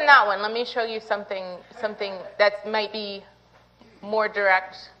 Not even that one. Let me show you something that might be more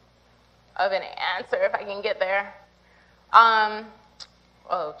direct of an answer if I can get there.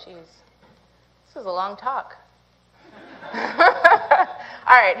 Oh, geez. This is a long talk.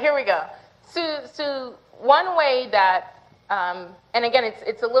 All right, here we go. So one way that, and again,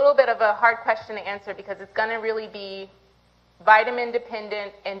 it's a little bit of a hard question to answer because it's going to really be vitamin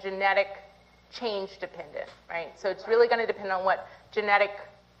dependent and genetic change dependent, right? So it's really going to depend on what genetic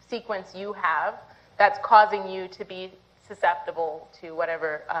sequence you have that's causing you to be susceptible to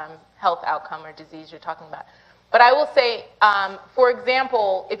whatever health outcome or disease you're talking about. But I will say, for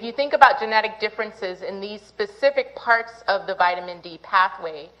example, if you think about genetic differences in these specific parts of the vitamin D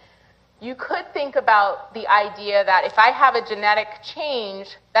pathway, you could think about the idea that if I have a genetic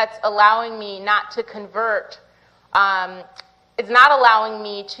change that's allowing me not to convert, it's not allowing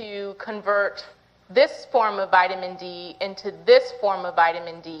me to convert this form of vitamin D into this form of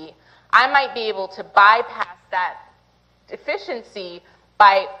vitamin D, I might be able to bypass that deficiency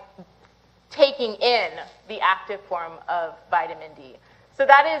by taking in the active form of vitamin D. So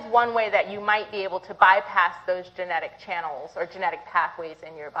that is one way that you might be able to bypass those genetic channels or genetic pathways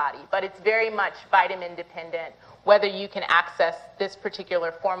in your body. But it's very much vitamin dependent, whether you can access this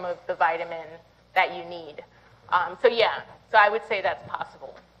particular form of the vitamin that you need. So yeah, so I would say that's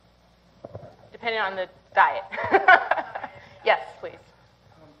possible, depending on the diet. Yes, please.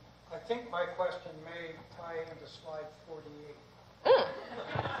 I think my question may tie into slide 48.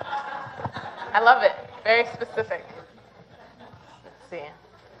 I love it. Very specific. Let's see.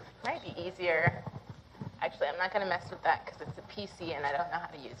 Might be easier. Actually, I'm not going to mess with that because it's a PC and I don't know how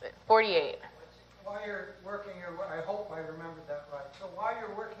to use it. 48. While you're working your way, I hope I remembered that right. So while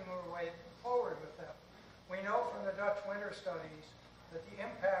you're working your way forward with that, we know from the Dutch winter studies that the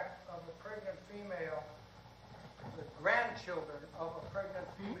impact of a pregnant female, the grandchildren of a pregnant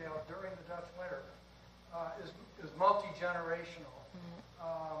female during the Dutch winter, is multi-generational.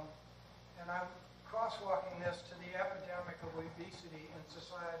 And I'm crosswalking this to the epidemic of obesity in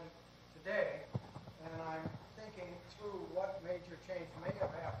society today, and I'm thinking through what major change may have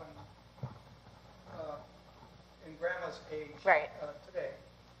happened in grandma's age today.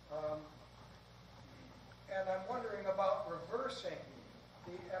 And I'm wondering about reversing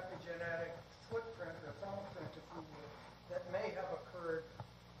the epigenetic footprint or thumbprint, if you will, that may have occurred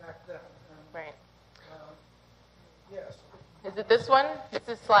back then. Right. Yes. Is it this one? This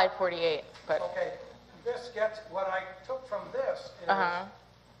is slide 48. But Okay. This gets, what I took from this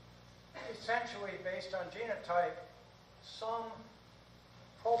is essentially based on genotype, some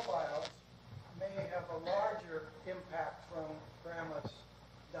profiles may have a larger impact from grandma's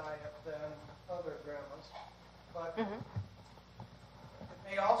diet than other grandmas. But it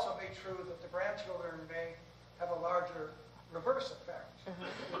may also be true that the grandchildren may have a larger reverse effect.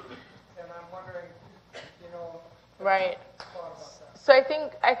 And I'm wondering, right. thought about that. So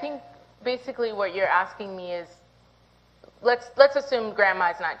I think basically what you're asking me is, let's assume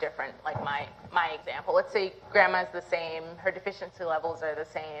grandma's not different, like my example. Let's say grandma's the same, her deficiency levels are the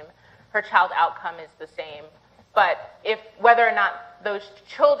same, her child outcome is the same. But if whether or not those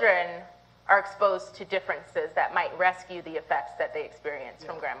children are exposed to differences that might rescue the effects that they experience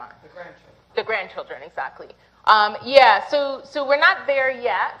from grandma. The grandchildren. The grandchildren, exactly. Yeah, so we're not there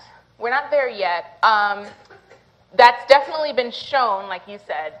yet. We're not there yet. That's definitely been shown, like you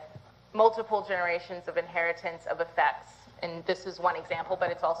said, multiple generations of inheritance of effects. And this is one example, but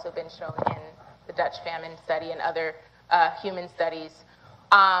it's also been shown in the Dutch famine study and other human studies.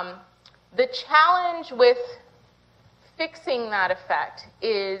 The challenge with fixing that effect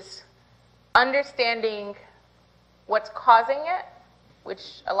is understanding what's causing it,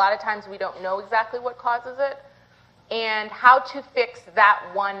 which a lot of times we don't know exactly what causes it, and how to fix that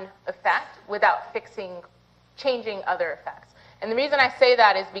one effect without changing other effects. And the reason I say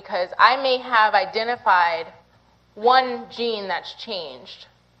that is because I may have identified one gene that's changed,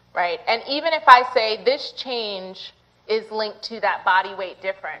 right? And even if I say this change is linked to that body weight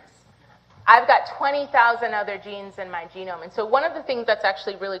difference, I've got 20,000 other genes in my genome. And so one of the things that's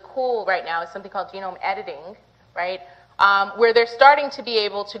actually really cool right now is something called genome editing, right? Where they're starting to be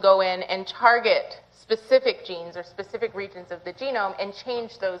able to go in and target specific genes or specific regions of the genome and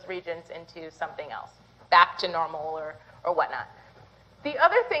change those regions into something else, back to normal or whatnot. The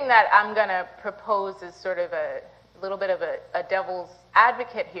other thing that I'm going to propose is sort of a little bit of a devil's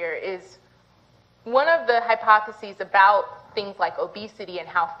advocate here is one of the hypotheses about things like obesity and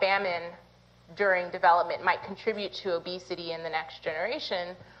how famine during development might contribute to obesity in the next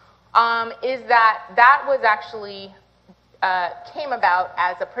generation, is that that was actually came about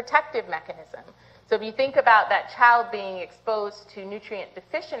as a protective mechanism. So if you think about that child being exposed to nutrient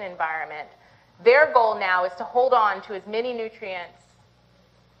deficient environment, their goal now is to hold on to as many nutrients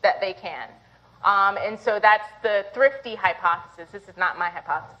that they can. And so that's the thrifty hypothesis. This is not my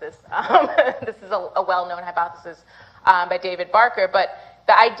hypothesis. This is a well-known hypothesis by David Barker. But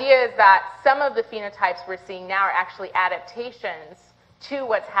the idea is that some of the phenotypes we're seeing now are actually adaptations to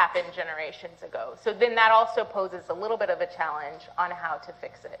what's happened generations ago. So then that also poses a little bit of a challenge on how to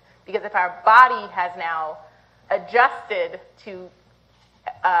fix it. Because if our body has now adjusted to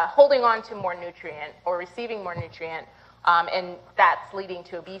holding on to more nutrient or receiving more nutrient, and that's leading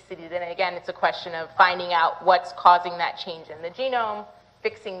to obesity, then again, it's a question of finding out what's causing that change in the genome,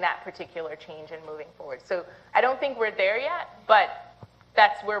 fixing that particular change, and moving forward. So I don't think we're there yet, but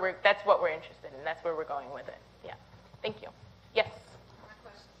that's what we're interested in. That's where we're going with it. Yeah. Thank you. Yes. My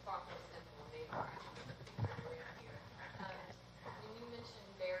question is far from simple, maybe around here. When you mentioned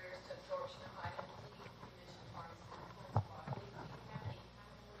barriers to absorption of vitamin D, you mentioned pharmaceuticals broadly. Do you have any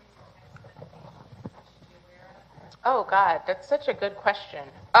categories or types of medications that we should be aware of? Oh, God, that's such a good question.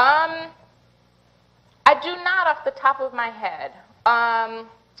 I do not off the top of my head.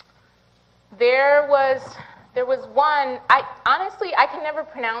 There was one, honestly, I can never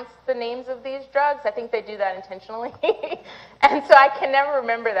pronounce the names of these drugs. I think they do that intentionally. And so I can never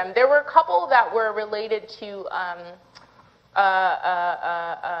remember them. There were a couple that were related to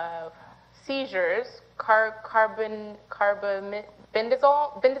seizures,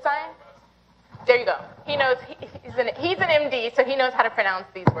 carbendazole, benzine. There you go. He knows, he's an MD, so he knows how to pronounce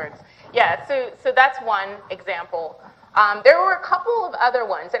these words. Yeah, so that's one example. There were a couple of other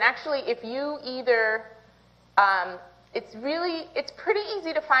ones, and actually if you either, it's pretty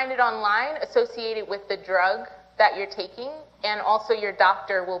easy to find it online associated with the drug that you're taking, and also your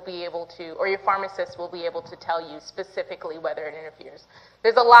doctor will be able to, or your pharmacist will be able to tell you specifically whether it interferes.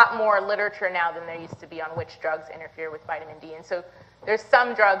 There's a lot more literature now than there used to be on which drugs interfere with vitamin D, and so there's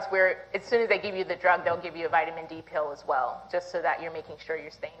some drugs where as soon as they give you the drug, they'll give you a vitamin D pill as well, just so that you're making sure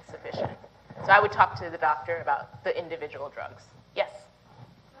you're staying sufficient. So I would talk to the doctor about the individual drugs. Yes?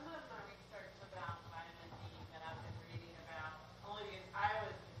 Some of my research about vitamin D that I've been reading about, only because I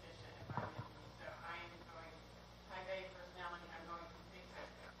was deficient in vitamin D, so I am going, type A personality, I'm going to fix it,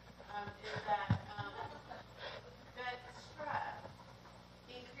 is that that stress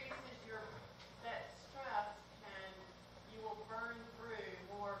increases that stress you will burn through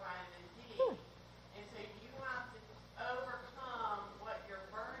more vitamin D, and so you have to overcome what you're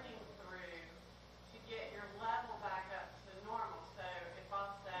burning through to get your level back up to normal. So if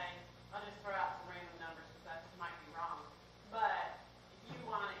I'll say, I'll just throw out some random numbers because that might be wrong, but if you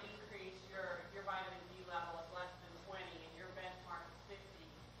want to increase your vitamin D level is less than 20 and your benchmark is 50,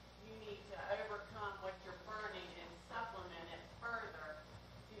 you need to overcome what you're burning and supplement it further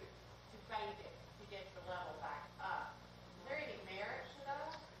to bank it to get your level back up. Is there any merit to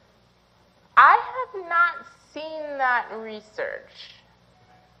that? I have not seen that research.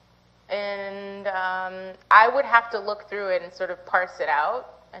 And I would have to look through it and sort of parse it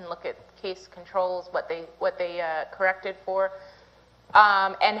out and look at case controls, what they corrected for,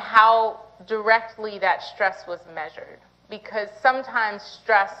 and how directly that stress was measured. Because sometimes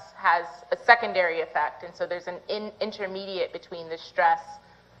stress has a secondary effect, and so there's an intermediate between the stress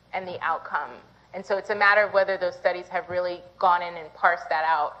and the outcome. And so it's a matter of whether those studies have really gone in and parsed that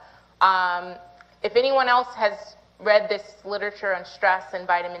out. If anyone else has read this literature on stress and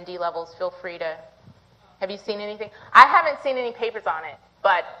vitamin D levels, feel free to. Have you seen anything? I haven't seen any papers on it,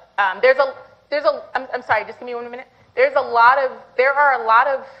 but I'm sorry, just give me 1 minute. There are a lot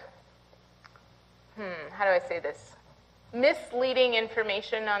of, how do I say this? Misleading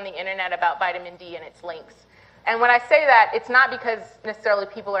information on the internet about vitamin D and its links. And when I say that, it's not because necessarily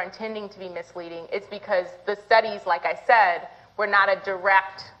people are intending to be misleading. It's because the studies, like I said, were not a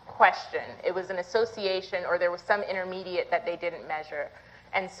direct question. It was an association, or there was some intermediate that they didn't measure.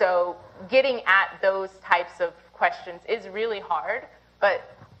 And so getting at those types of questions is really hard, but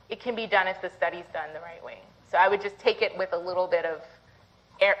it can be done if the study's done the right way. So I would just take it with a little bit of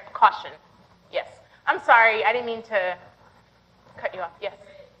caution. Yes. I'm sorry, I didn't mean to cut you off. Yes.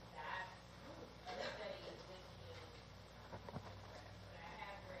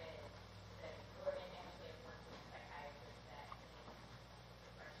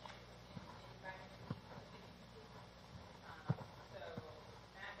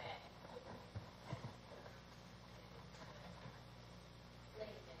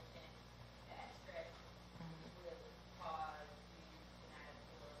 Cause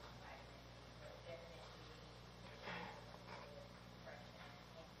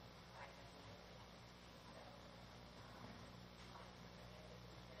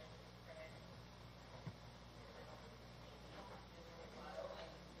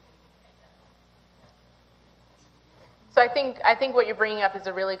So I think what you're bringing up is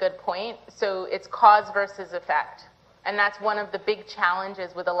a really good point. So it's cause versus effect. And that's one of the big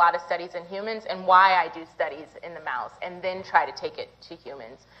challenges with a lot of studies in humans, and why I do studies in the mouse and then try to take it to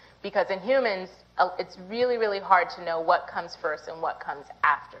humans. Because in humans, it's really, really hard to know what comes first and what comes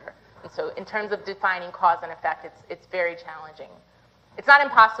after. And so in terms of defining cause and effect, it's very challenging. It's not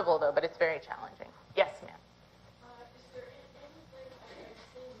impossible, though, but it's very challenging. Yes, ma'am. Is there anything I've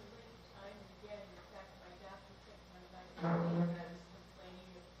seen many times again, in fact, my doctor took my vitamin D, and I was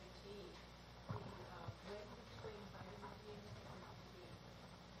complaining of fatigue. The link between vitamin D and fatigue.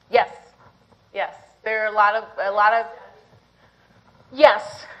 Yes, yes. There are a lot of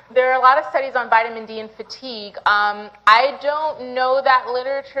yes. There are a lot of studies on vitamin D and fatigue. I don't know that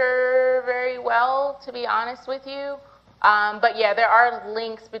literature very well, to be honest with you. But yeah, there are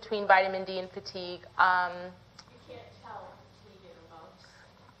links between vitamin D and fatigue. You can't tell fatigue in a mouse.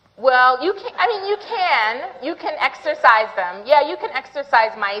 Well, you can. I mean, you can exercise them. Yeah, you can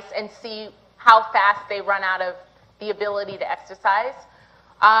exercise mice and see how fast they run out of the ability to exercise.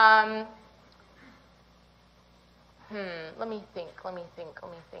 Let me think. Let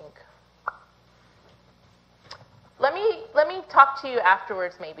me talk to you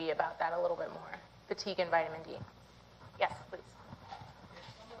afterwards, maybe, about that a little bit more. Fatigue and vitamin D. Yes, please. If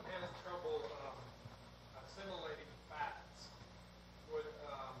someone has trouble assimilating fats, would a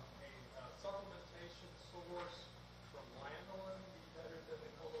supplementation source from lanolin be better than the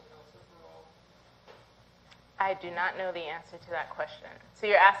cholecalciferol? I do not know the answer to that question. So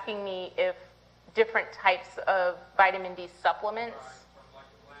you're asking me if different types of vitamin D supplements. Right, from like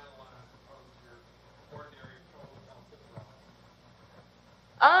lanolin as opposed to your ordinary cholecalciferol.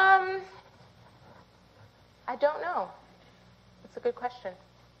 I don't know. That's a good question.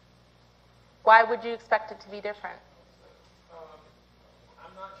 Why would you expect it to be different?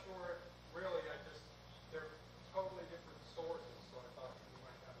 I'm not sure, really. They're totally different sources, so I thought you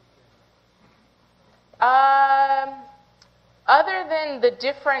might have a different. Other than the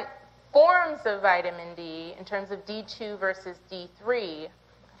different forms of vitamin D, in terms of D2 versus D3,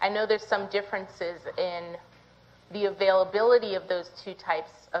 I know there's some differences in the availability of those two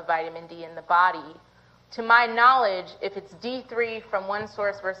types of vitamin D in the body. To my knowledge, if it's D3 from one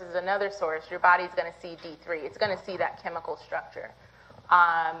source versus another source, your body's going to see D3. It's going to see that chemical structure.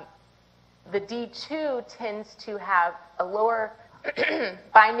 The D2 tends to have a lower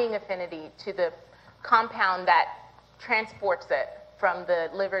binding affinity to the compound that transports it from the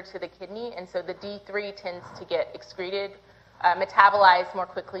liver to the kidney, and so the D3 tends to get excreted, metabolized more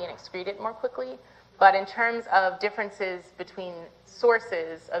quickly and excreted more quickly. But in terms of differences between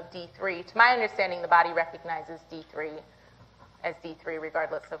sources of D3, to my understanding, the body recognizes D3 as D3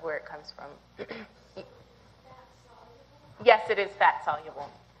 regardless of where it comes from. Yes, it is fat soluble.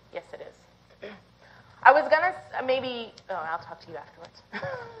 Yes, it is. I was gonna I'll talk to you afterwards.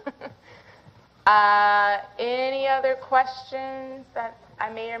 Any other questions that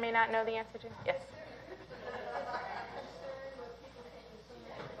I may or may not know the answer to? Yes.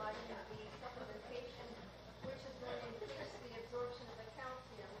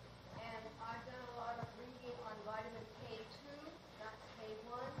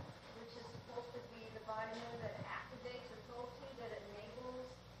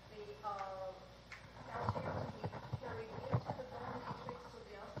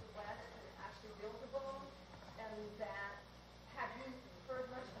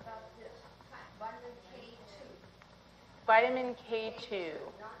 Vitamin K2.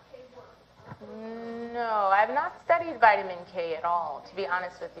 No, I've not studied vitamin K at all, to be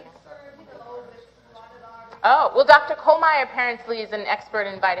honest with you. Oh, well, Dr. Kohlmeyer apparently is an expert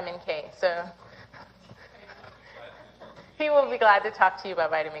in vitamin K, so he will be glad to talk to you about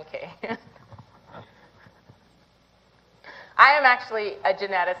vitamin K. I am actually a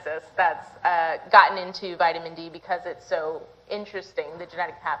geneticist that's gotten into vitamin D because it's so interesting. The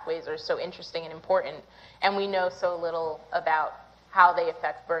genetic pathways are so interesting and important, and we know so little about how they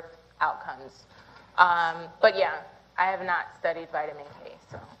affect birth outcomes. But yeah, I have not studied vitamin K.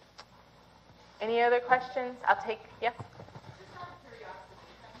 So, any other questions? I'll take, yes? Just out of curiosity,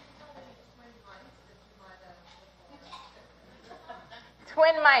 have you done any twin mice that you might have?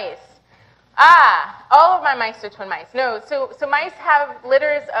 Twin mice. All of my mice are twin mice. No, so mice have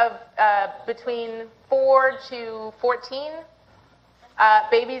litters of between 4 to 14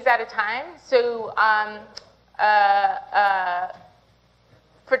 babies at a time. So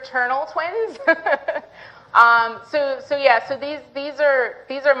fraternal twins. So these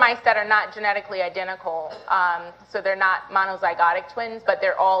are mice that are not genetically identical. So they're not monozygotic twins, but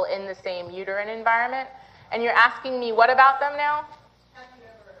they're all in the same uterine environment. And you're asking me what about them now? Have you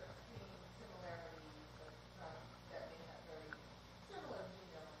ever seen similarities that may have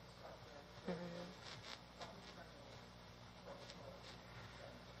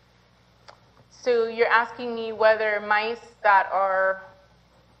So you're asking me whether mice that are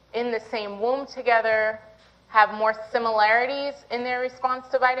in the same womb together have more similarities in their response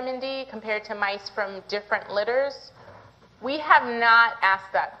to vitamin D compared to mice from different litters? We have not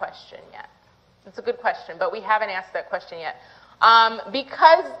asked that question yet. It's a good question, but we haven't asked that question yet.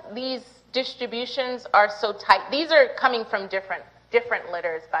 Because these distributions are so tight, these are coming from different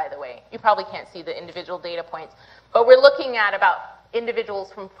litters, by the way. You probably can't see the individual data points, but we're looking at about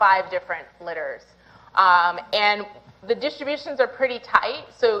individuals from 5 different litters. And the distributions are pretty tight,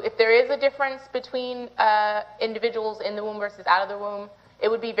 so if there is a difference between individuals in the womb versus out of the womb, it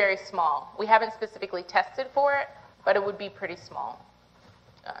would be very small. We haven't specifically tested for it, but it would be pretty small.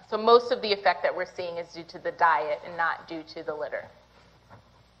 So most of the effect that we're seeing is due to the diet and not due to the litter.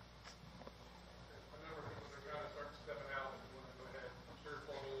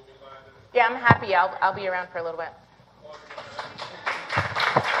 Yeah, I'm happy. I'll be around for a little bit.